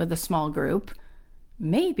connection with a small group,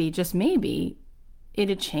 maybe, just maybe,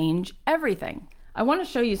 it'd change everything. I want to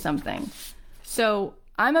show you something. So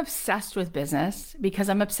I'm obsessed with business because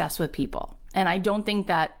I'm obsessed with people. And I don't think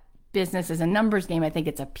that business is a numbers game. I think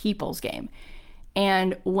it's a people's game.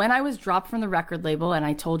 And when I was dropped from the record label, and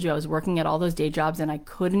I told you I was working at all those day jobs and I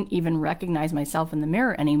couldn't even recognize myself in the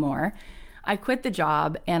mirror anymore, I quit the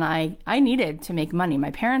job, and I needed to make money.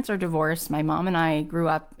 My parents are divorced. My mom and I grew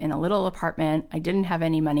up in a little apartment. I didn't have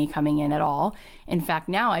any money coming in at all. In fact,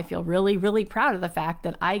 now I feel really, really proud of the fact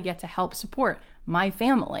that I get to help support my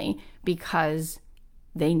family because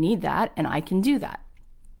they need that and I can do that.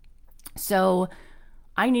 So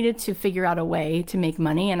I needed to figure out a way to make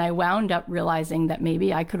money, and I wound up realizing that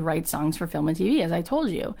maybe I could write songs for film and TV, as I told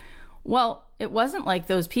you. Well, it wasn't like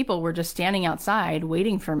those people were just standing outside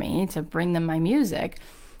waiting for me to bring them my music.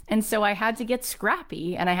 And so I had to get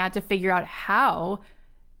scrappy, and I had to figure out how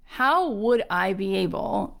would I be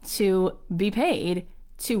able to be paid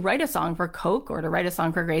to write a song for Coke or to write a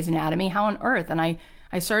song for Grey's Anatomy? How on earth? And I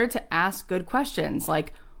started to ask good questions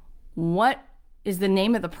like, what is the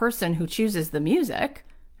name of the person who chooses the music?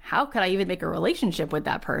 How could I even make a relationship with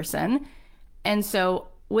that person? And so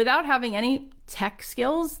without having any tech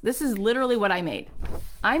skills, this is literally what I made.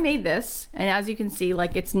 I made this, and as you can see,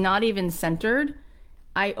 like, it's not even centered.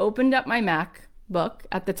 I opened up my MacBook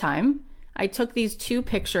at the time. I took these two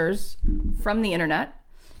pictures from the internet,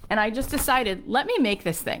 and I just decided, let me make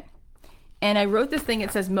this thing. And I wrote this thing.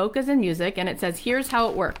 It says Mochas and Music, and it says, here's how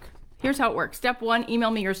it works. Here's how it works. Step 1, email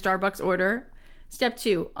me your Starbucks order. Step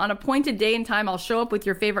 2, on appointed day and time, I'll show up with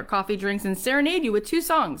your favorite coffee drinks and serenade you with 2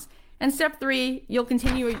 songs. And step 3, you'll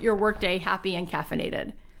continue your workday happy and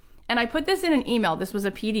caffeinated. And I put this in an email. This was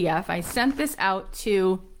a PDF. I sent this out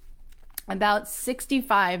to about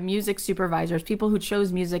 65 music supervisors, people who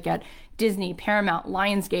chose music at Disney, Paramount,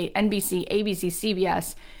 Lionsgate, NBC, ABC,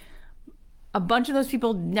 CBS. A bunch of those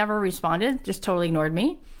people never responded, just totally ignored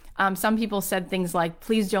me. Some people said things like,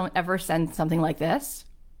 please don't ever send something like this.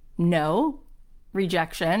 No,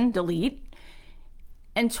 rejection, delete.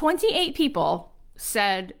 And 28 people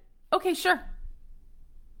said, okay, sure.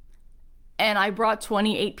 And I brought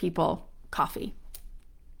 28 people coffee.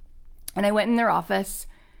 And I went in their office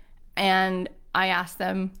and I asked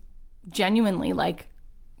them genuinely, like,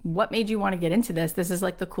 what made you want to get into this? This is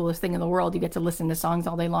like the coolest thing in the world. You get to listen to songs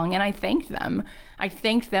all day long. And I thanked them. I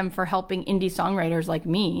thanked them for helping indie songwriters like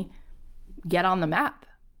me get on the map.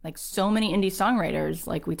 Like, so many indie songwriters,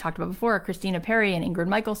 like we talked about before, Christina Perri and Ingrid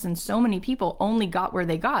Michaelson, so many people only got where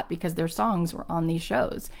they got because their songs were on these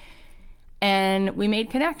shows. And we made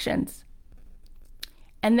connections.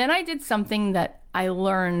 And then I did something that I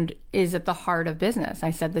learned is at the heart of business. I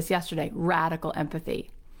said this yesterday, radical empathy.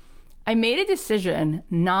 I made a decision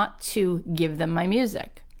not to give them my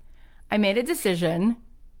music. I made a decision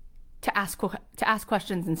to ask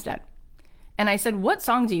questions instead. And I said, what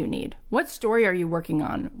song do you need? What story are you working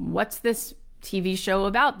on? What's this TV show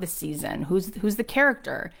about this season? Who's the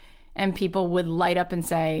character? And people would light up and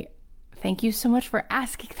say, thank you so much for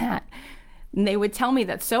asking that. And they would tell me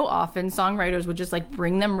that so often songwriters would just like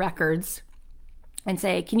bring them records and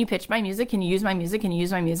say, can you pitch my music? Can you use my music? Can you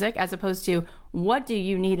use my music? As opposed to, what do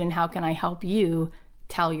you need and how can I help you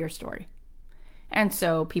tell your story? And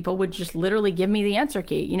so people would just literally give me the answer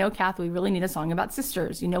key. You know, Kath, we really need a song about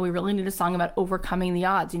sisters. You know, we really need a song about overcoming the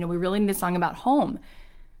odds. You know, we really need a song about home.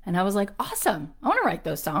 And I was like, awesome. I want to write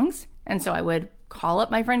those songs. And so I would call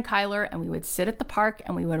up my friend Kyler and we would sit at the park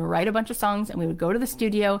and we would write a bunch of songs and we would go to the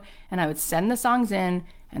studio and I would send the songs in,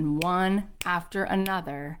 and one after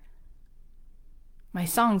another, my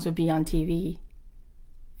songs would be on TV.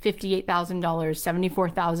 $58,000,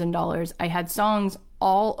 $74,000. I had songs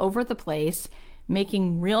all over the place,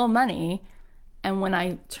 making real money. And when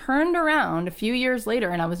I turned around a few years later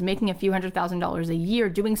and I was making a few $100,000 a year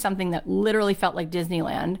doing something that literally felt like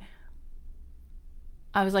Disneyland,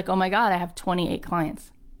 I was like, oh my God, I have 28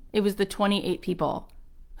 clients. It was the 28 people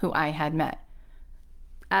who I had met.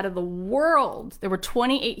 Out of the world, there were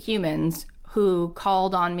 28 humans who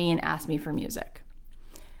called on me and asked me for music.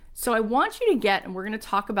 So I want you to get, and we're going to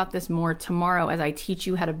talk about this more tomorrow as I teach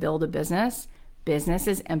you how to build a business. Business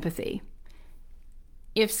is empathy.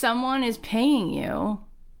 If someone is paying you,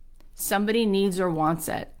 somebody needs or wants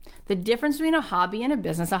it. The difference between a hobby and a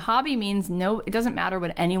business, a hobby means it doesn't matter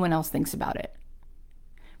what anyone else thinks about it.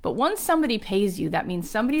 But once somebody pays you, that means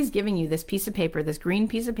somebody's giving you this piece of paper, this green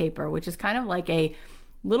piece of paper, which is kind of like a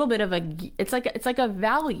little bit of it's like a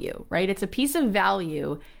value, right? It's a piece of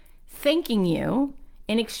value thanking you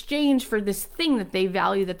in exchange for this thing that they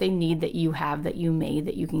value, that they need, that you have, that you made,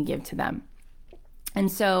 that you can give to them.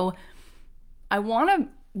 And so I want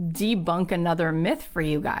to debunk another myth for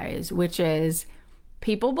you guys, which is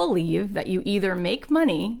people believe that you either make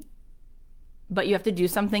money, but you have to do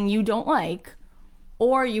something you don't like,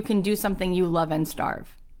 or you can do something you love and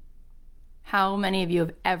starve. How many of you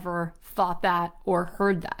have ever thought that or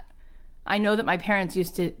heard that? I know that my parents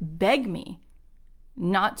used to beg me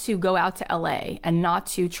not to go out to LA and not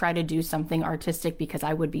to try to do something artistic because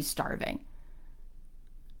I would be starving.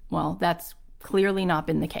 Well, that's clearly not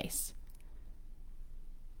been the case.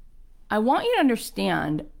 I want you to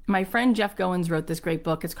understand, my friend Jeff Goins wrote this great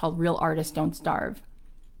book. It's called Real Artists Don't Starve.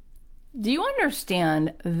 Do you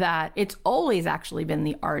understand that it's always actually been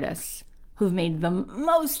the artists who've made the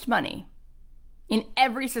most money in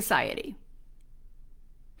every society?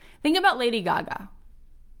 Think about Lady Gaga.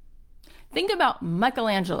 Think about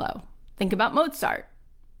Michelangelo. Think about Mozart.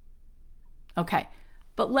 Okay,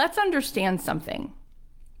 but let's understand something.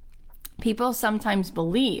 People sometimes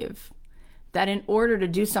believe that in order to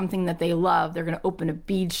do something that they love, they're going to open a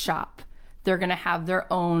bead shop. They're going to have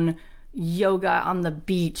their own yoga on the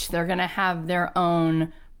beach. They're going to have their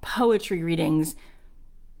own poetry readings,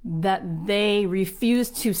 that they refuse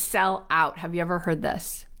to sell out. Have you ever heard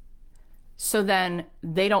this? So then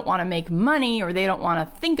they don't want to make money, or they don't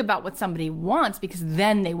want to think about what somebody wants, because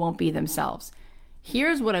then they won't be themselves.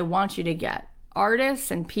 Here's what I want you to get.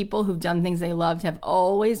 Artists and people who've done things they loved have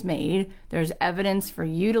always made. There's evidence for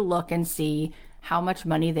you to look and see how much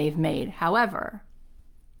money they've made. However,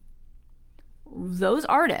 those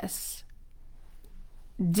artists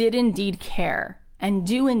did indeed care, and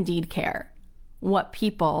do indeed care, what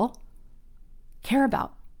people care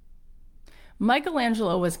about.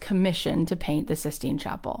 Michelangelo was commissioned to paint the Sistine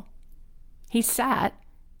Chapel. He sat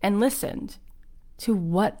and listened to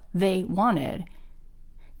what they wanted.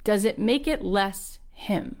 Does it make it less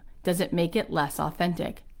him? Does it make it less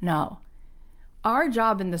authentic? No. Our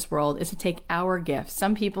job in this world is to take our gifts.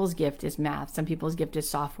 Some people's gift is math. Some people's gift is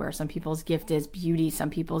software. Some people's gift is beauty. Some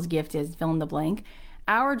people's gift is fill in the blank.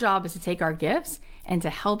 Our job is to take our gifts and to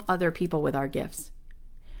help other people with our gifts.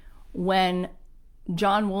 When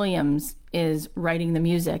John Williams is writing the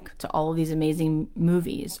music to all of these amazing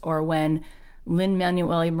movies, or when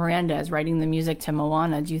Lin-Manuel Miranda is writing the music to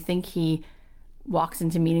Moana, do you think he walks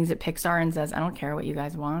into meetings at Pixar and says, I don't care what you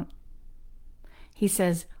guys want? He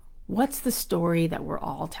says, what's the story that we're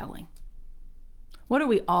all telling? What are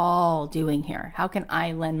we all doing here? How can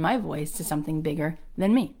I lend my voice to something bigger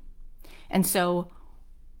than me? And so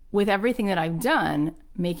with everything that I've done,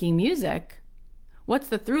 making music, what's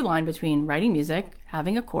the through line between writing music,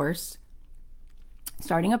 having a course,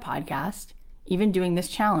 starting a podcast, even doing this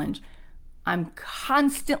challenge? I'm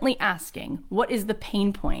constantly asking, what is the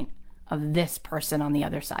pain point of this person on the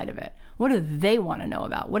other side of it? What do they want to know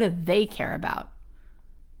about? What do they care about?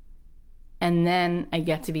 And then I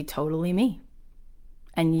get to be totally me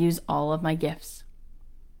and use all of my gifts.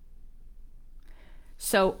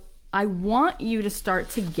 So I want you to start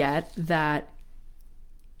to get that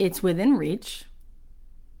It's within reach.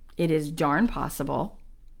 It is darn possible.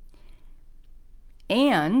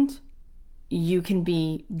 And you can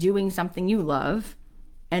be doing something you love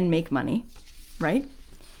and make money, right?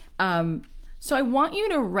 So I want you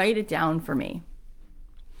to write it down for me.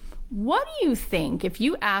 What do you think, if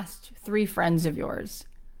you asked 3 friends of yours,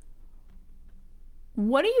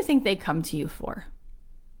 what do you think they come to you for?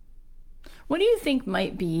 What do you think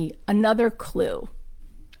might be another clue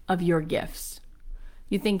of your gifts?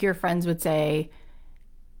 You think your friends would say,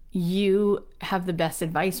 you have the best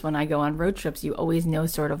advice when I go on road trips. You always know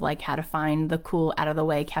sort of like how to find the cool out of the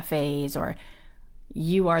way cafes, or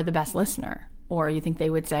you are the best listener. Or you think they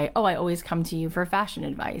would say, oh, I always come to you for fashion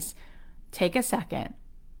advice. Take a second,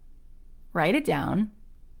 write it down,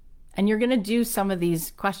 and you're going to do some of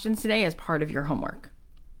these questions today as part of your homework.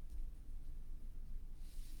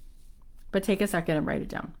 But take a second and write it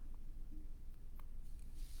down.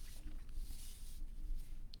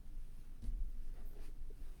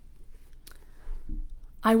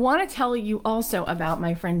 I want to tell you also about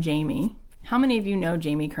my friend Jamie. How many of you know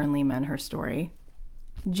Jamie Kern-Lima and her story?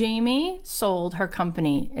 Jamie sold her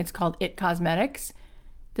company. It's called It Cosmetics.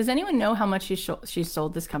 Does anyone know how much she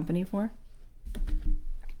sold this company for?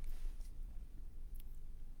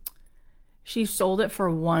 She sold it for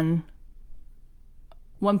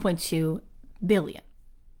 $1.2 billion.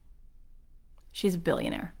 She's a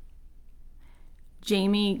billionaire.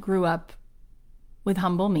 Jamie grew up with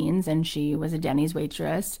humble means, and she was a Denny's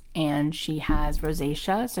waitress, and she has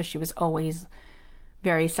rosacea, so she was always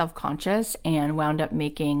very self-conscious and wound up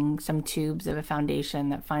making some tubes of a foundation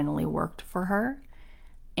that finally worked for her.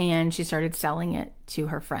 And she started selling it to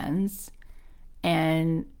her friends,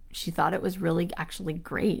 and she thought it was really actually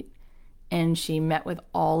great. And she met with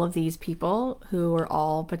all of these people who were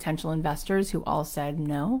all potential investors who all said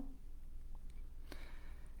no.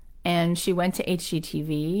 And she went to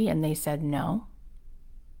HGTV and they said no.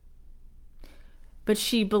 But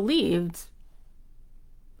she believed,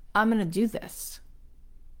 I'm going to do this.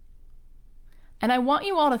 And I want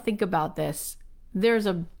you all to think about this. There's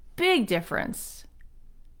a big difference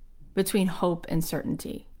between hope and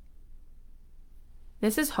certainty.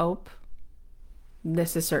 This is hope.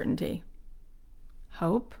 This is certainty.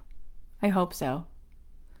 Hope? I hope so.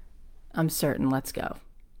 I'm certain. Let's go.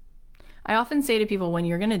 I often say to people, when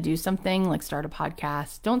you're going to do something like start a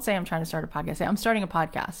podcast, don't say I'm trying to start a podcast. Say I'm starting a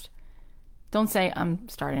podcast. Don't say I'm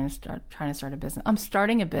trying to start a business. I'm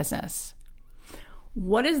starting a business.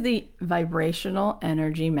 What is the vibrational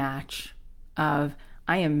energy match of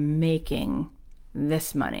I am making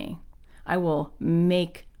this money? I will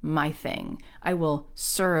make my thing. I will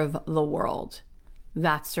serve the world.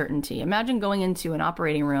 That's certainty. Imagine going into an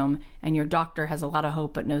operating room and your doctor has a lot of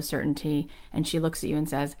hope but no certainty, and she looks at you and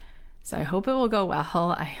says, so I hope it will go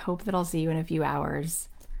well. I hope that I'll see you in a few hours.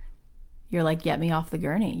 You're like, get me off the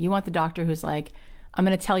gurney. You want the doctor who's like, I'm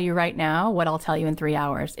going to tell you right now what I'll tell you in 3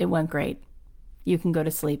 hours. It went great. You can go to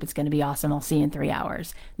sleep. It's going to be awesome. I'll see you in 3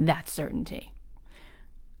 hours. That's certainty.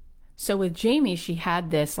 So with Jamie, she had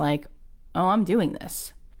this like, oh, I'm doing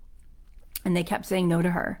this. And they kept saying no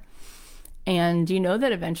to her. And you know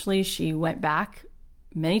that eventually she went back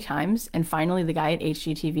many times, and finally the guy at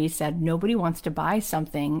HGTV said, nobody wants to buy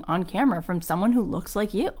something on camera from someone who looks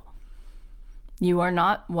like you. You are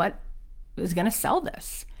not what is going to sell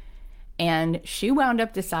this. And she wound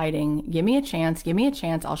up deciding, give me a chance,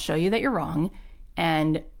 I'll show you that you're wrong.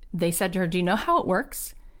 And they said to her, do you know how it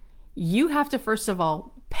works? You have to, first of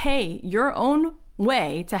all, pay your own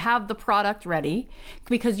way to have the product ready,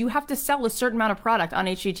 because you have to sell a certain amount of product on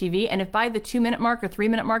HGTV. And if by the 2-minute mark or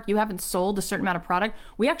 3-minute mark, you haven't sold a certain amount of product,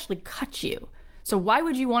 we actually cut you. So why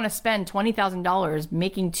would you want to spend $20,000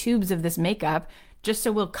 making tubes of this makeup just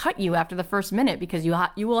so we'll cut you after the first minute? Because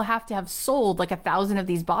you will have to have sold like 1,000 of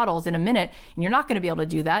these bottles in a minute, and you're not going to be able to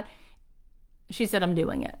do that. She said, I'm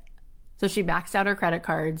doing it. So she maxed out her credit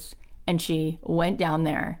cards and she went down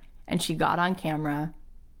there and she got on camera.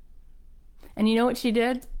 And you know what she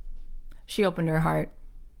did? She opened her heart.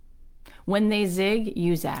 When they zig,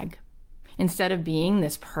 you zag. Instead of being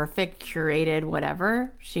this perfect, curated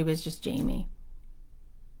whatever, she was just Jamie.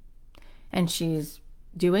 And she's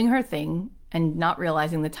doing her thing and not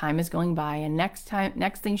realizing the time is going by. And next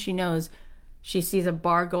thing she knows, she sees a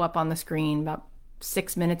bar go up on the screen about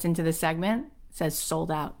 6 minutes into the segment. It says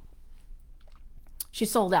sold out. She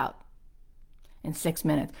sold out in 6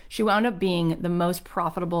 minutes. She wound up being the most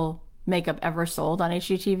profitable makeup ever sold on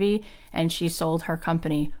HGTV, and she sold her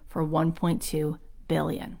company for $1.2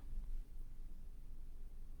 billion.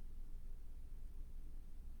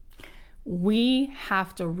 We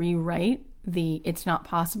have to rewrite the it's not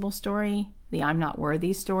possible story, the I'm not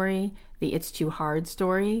worthy story, the it's too hard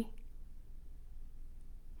story,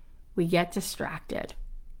 we get distracted.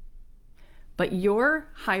 But your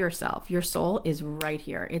higher self, your soul, is right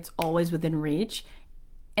here. It's always within reach.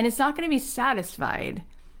 And it's not going to be satisfied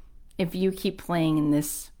if you keep playing in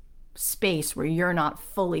this space where you're not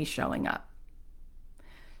fully showing up.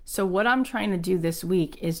 So what I'm trying to do this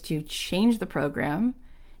week is to change the program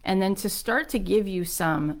and then to start to give you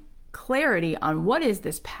some clarity on what is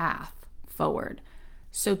this path forward.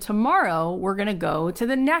 So tomorrow we're going to go to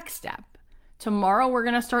the next step. Tomorrow we're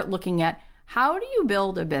going to start looking at, how do you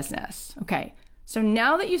build a business? Okay, so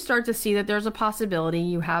now that you start to see that there's a possibility,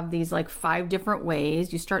 you have these like 5 different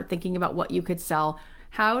ways, you start thinking about what you could sell.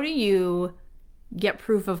 How do you get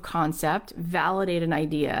proof of concept, validate an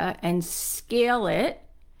idea, and scale it?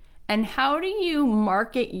 And how do you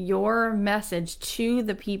market your message to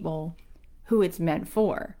the people who it's meant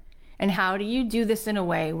for? And how do you do this in a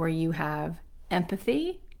way where you have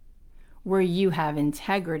empathy, where you have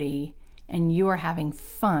integrity, and you are having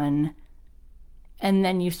fun? And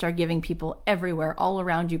then you start giving people everywhere, all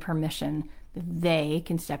around you, permission that they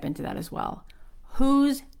can step into that as well.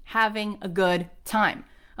 Who's having a good time?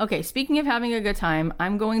 Okay, speaking of having a good time,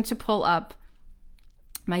 I'm going to pull up,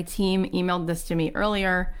 my team emailed this to me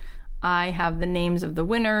earlier. I have the names of the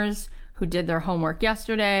winners who did their homework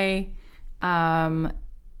yesterday. And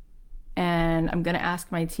I'm going to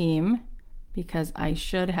ask my team, because I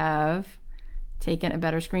should have taken a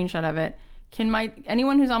better screenshot of it.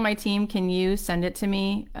 Anyone who's on my team, can you send it to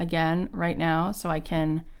me again right now so I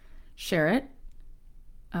can share it?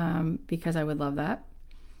 Because I would love that.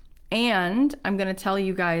 And I'm going to tell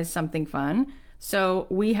you guys something fun. So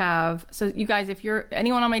you guys, if you're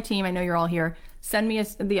anyone on my team, I know you're all here, send me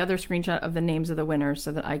the other screenshot of the names of the winners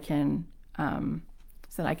so that I can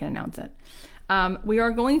announce it. We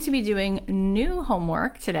are going to be doing new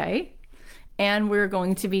homework today. And we're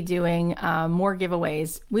going to be doing more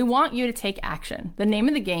giveaways. We want you to take action. The name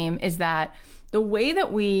of the game is that the way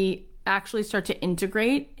that we actually start to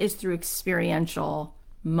integrate is through experiential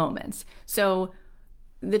moments. So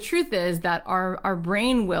the truth is that our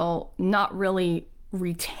brain will not really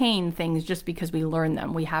retain things just because we learn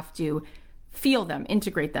them. We have to feel them,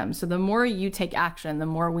 integrate them. So the more you take action, the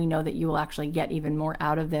more we know that you will actually get even more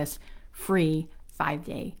out of this free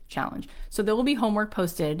 5-day challenge. So there will be homework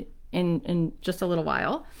posted in just a little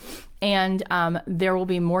while, and there will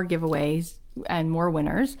be more giveaways and more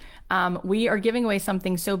winners. We are giving away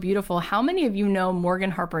something so beautiful. How many of you know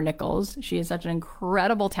Morgan Harper Nichols? She is such an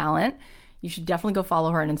incredible talent. You should definitely go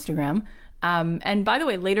follow her on Instagram. And by the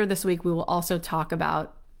way, later this week, we will also talk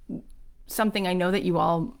about something I know that you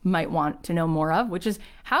all might want to know more of, which is,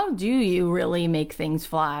 how do you really make things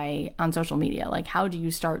fly on social media? Like, how do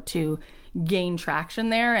you start to gain traction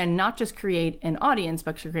there and not just create an audience,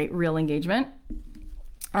 but to create real engagement?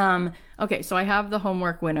 Okay, so I have the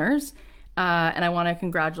homework winners, and I want to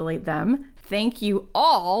congratulate them. Thank you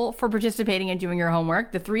all for participating and doing your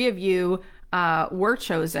homework. The 3 of you were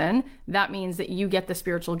chosen. That means that you get the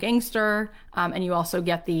Spiritual Gangster, and you also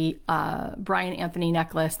get the Brian Anthony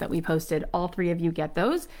necklace that we posted. All 3 of you get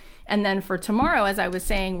those. And then for tomorrow, as I was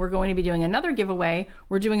saying, we're going to be doing another giveaway.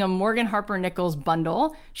 We're doing a Morgan Harper Nichols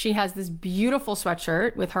bundle. She has this beautiful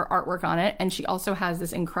sweatshirt with her artwork on it, and she also has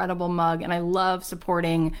this incredible mug. And I love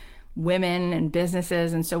supporting women and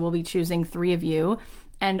businesses, and so we'll be choosing 3 of you.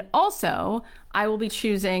 And also, I will be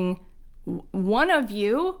choosing, 1 of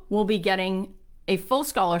you will be getting a full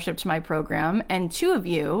scholarship to my program, and 2 of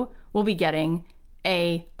you will be getting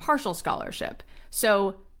a partial scholarship.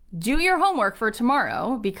 So do your homework for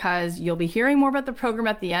tomorrow, because you'll be hearing more about the program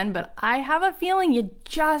at the end, but I have a feeling you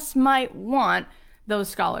just might want those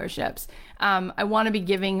scholarships. I want to be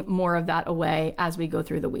giving more of that away as we go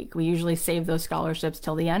through the week. We usually save those scholarships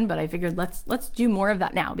till the end, but I figured let's do more of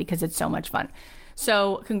that now because it's so much fun.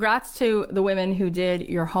 So congrats to the women who did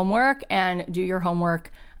your homework and do your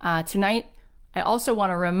homework tonight. I also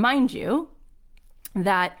want to remind you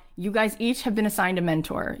that you guys each have been assigned a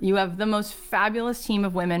mentor. You have the most fabulous team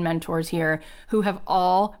of women mentors here who have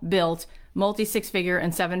all built multi-6-figure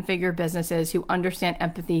and 7-figure businesses, who understand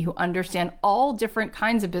empathy, who understand all different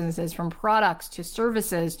kinds of businesses, from products to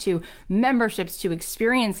services to memberships to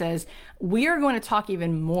experiences. We are going to talk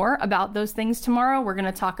even more about those things tomorrow. We're going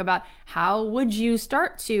to talk about, how would you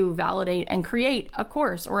start to validate and create a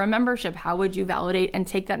course or a membership? How would you validate and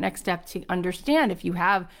take that next step to understand if you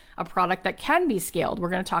have a product that can be scaled?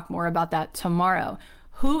 We're going to talk more about that tomorrow.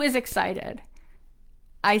 Who is excited?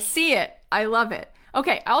 I see it. I love it.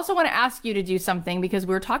 Okay, I also want to ask you to do something, because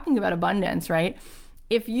we're talking about abundance, right?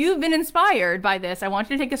 If you've been inspired by this, I want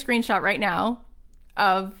you to take a screenshot right now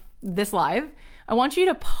of this live. I want you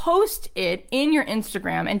to post it in your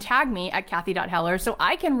Instagram and tag me at Kathy.Heller so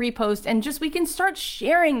I can repost and we can start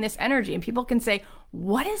sharing this energy and people can say,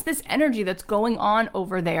 what is this energy that's going on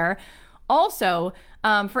over there? Also,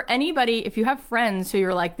 for anybody, if you have friends who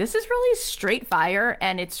you're like, this is really straight fire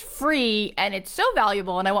and it's free and it's so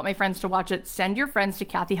valuable and I want my friends to watch it, send your friends to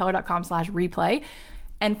KathyHeller.com/replay.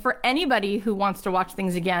 And for anybody who wants to watch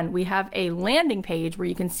things again, we have a landing page where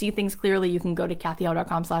you can see things clearly. You can go to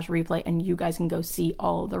KathyHeller.com/replay and you guys can go see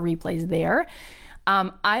all the replays there.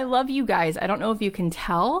 I love you guys. I don't know if you can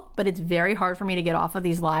tell, but it's very hard for me to get off of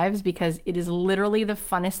these lives because it is literally the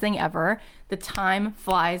funnest thing ever. The time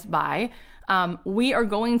flies by. We are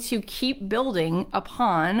going to keep building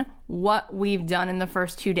upon what we've done in the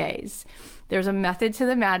first 2 days. There's a method to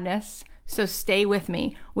the madness, so stay with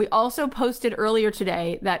me. We also posted earlier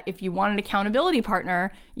today that if you want an accountability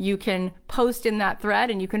partner, you can post in that thread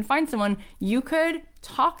and you can find someone. You could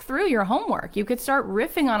talk through your homework. You could start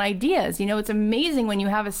riffing on ideas. You know, it's amazing when you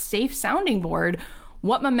have a safe sounding board,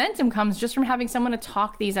 what momentum comes just from having someone to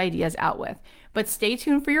talk these ideas out with. But stay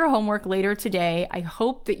tuned for your homework later today. I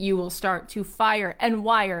hope that you will start to fire and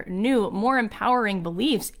wire new, more empowering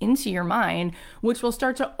beliefs into your mind, which will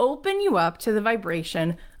start to open you up to the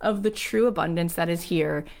vibration of the true abundance that is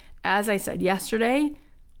here. As I said yesterday,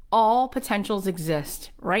 all potentials exist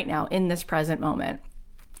right now in this present moment.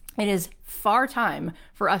 It is far time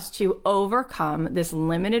for us to overcome this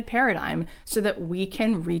limited paradigm so that we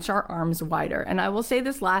can reach our arms wider. And I will say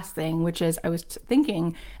this last thing, which is I was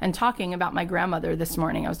thinking and talking about my grandmother this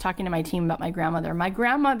morning. I was talking to my team about my grandmother. My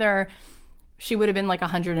grandmother, she would have been like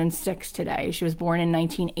 106 today. She was born in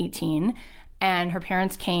 1918 and her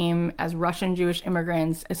parents came as Russian Jewish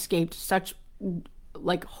immigrants, escaped such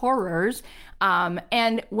like horrors.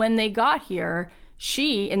 And when they got here,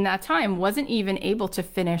 she, in that time, wasn't even able to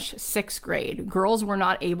finish 6th grade. Girls were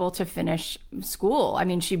not able to finish school. I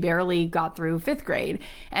mean, she barely got through 5th grade.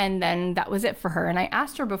 And then that was it for her. And I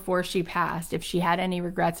asked her before she passed if she had any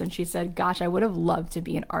regrets. And she said, gosh, I would have loved to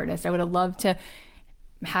be an artist. I would have loved to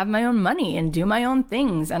have my own money and do my own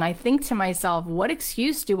things. And I think to myself, what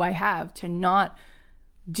excuse do I have to not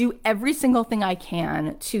do every single thing I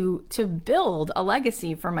can to build a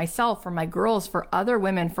legacy for myself, for my girls, for other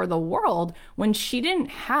women, for the world, when she didn't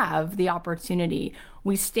have the opportunity?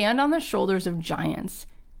 We stand on the shoulders of giants.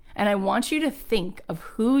 And I want you to think of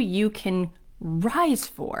who you can rise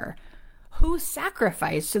for, who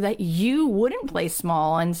sacrificed so that you wouldn't play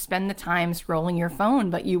small and spend the time scrolling your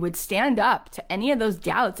phone, but you would stand up to any of those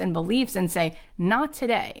doubts and beliefs and say, not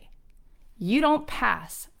today. You don't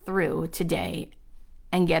pass through today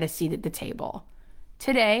and get a seat at the table.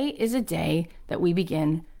 Today is a day that we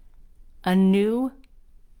begin a new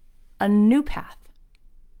path.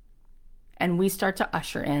 And we start to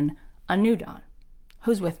usher in a new dawn.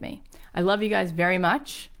 Who's with me? I love you guys very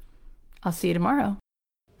much. I'll see you tomorrow.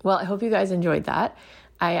 Well, I hope you guys enjoyed that.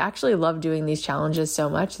 I actually love doing these challenges so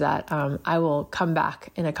much that I will come back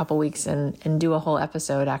in a couple weeks and do a whole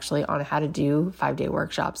episode actually on how to do 5-day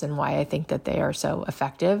workshops and why I think that they are so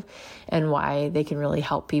effective and why they can really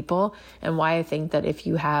help people and why I think that if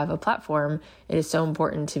you have a platform, it is so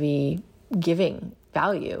important to be giving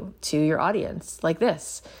value to your audience like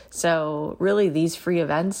this. So really these free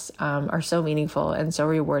events are so meaningful and so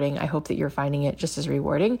rewarding. I hope that you're finding it just as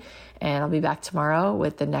rewarding. And I'll be back tomorrow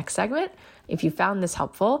with the next segment. If you found this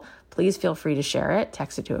helpful, please feel free to share it,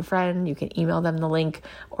 text it to a friend, you can email them the link,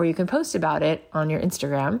 or you can post about it on your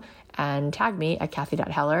Instagram and tag me at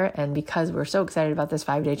Kathy.Heller. And because we're so excited about this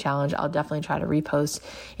 5-day challenge, I'll definitely try to repost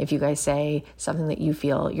if you guys say something that you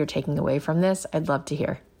feel you're taking away from this. I'd love to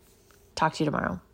hear. Talk to you tomorrow.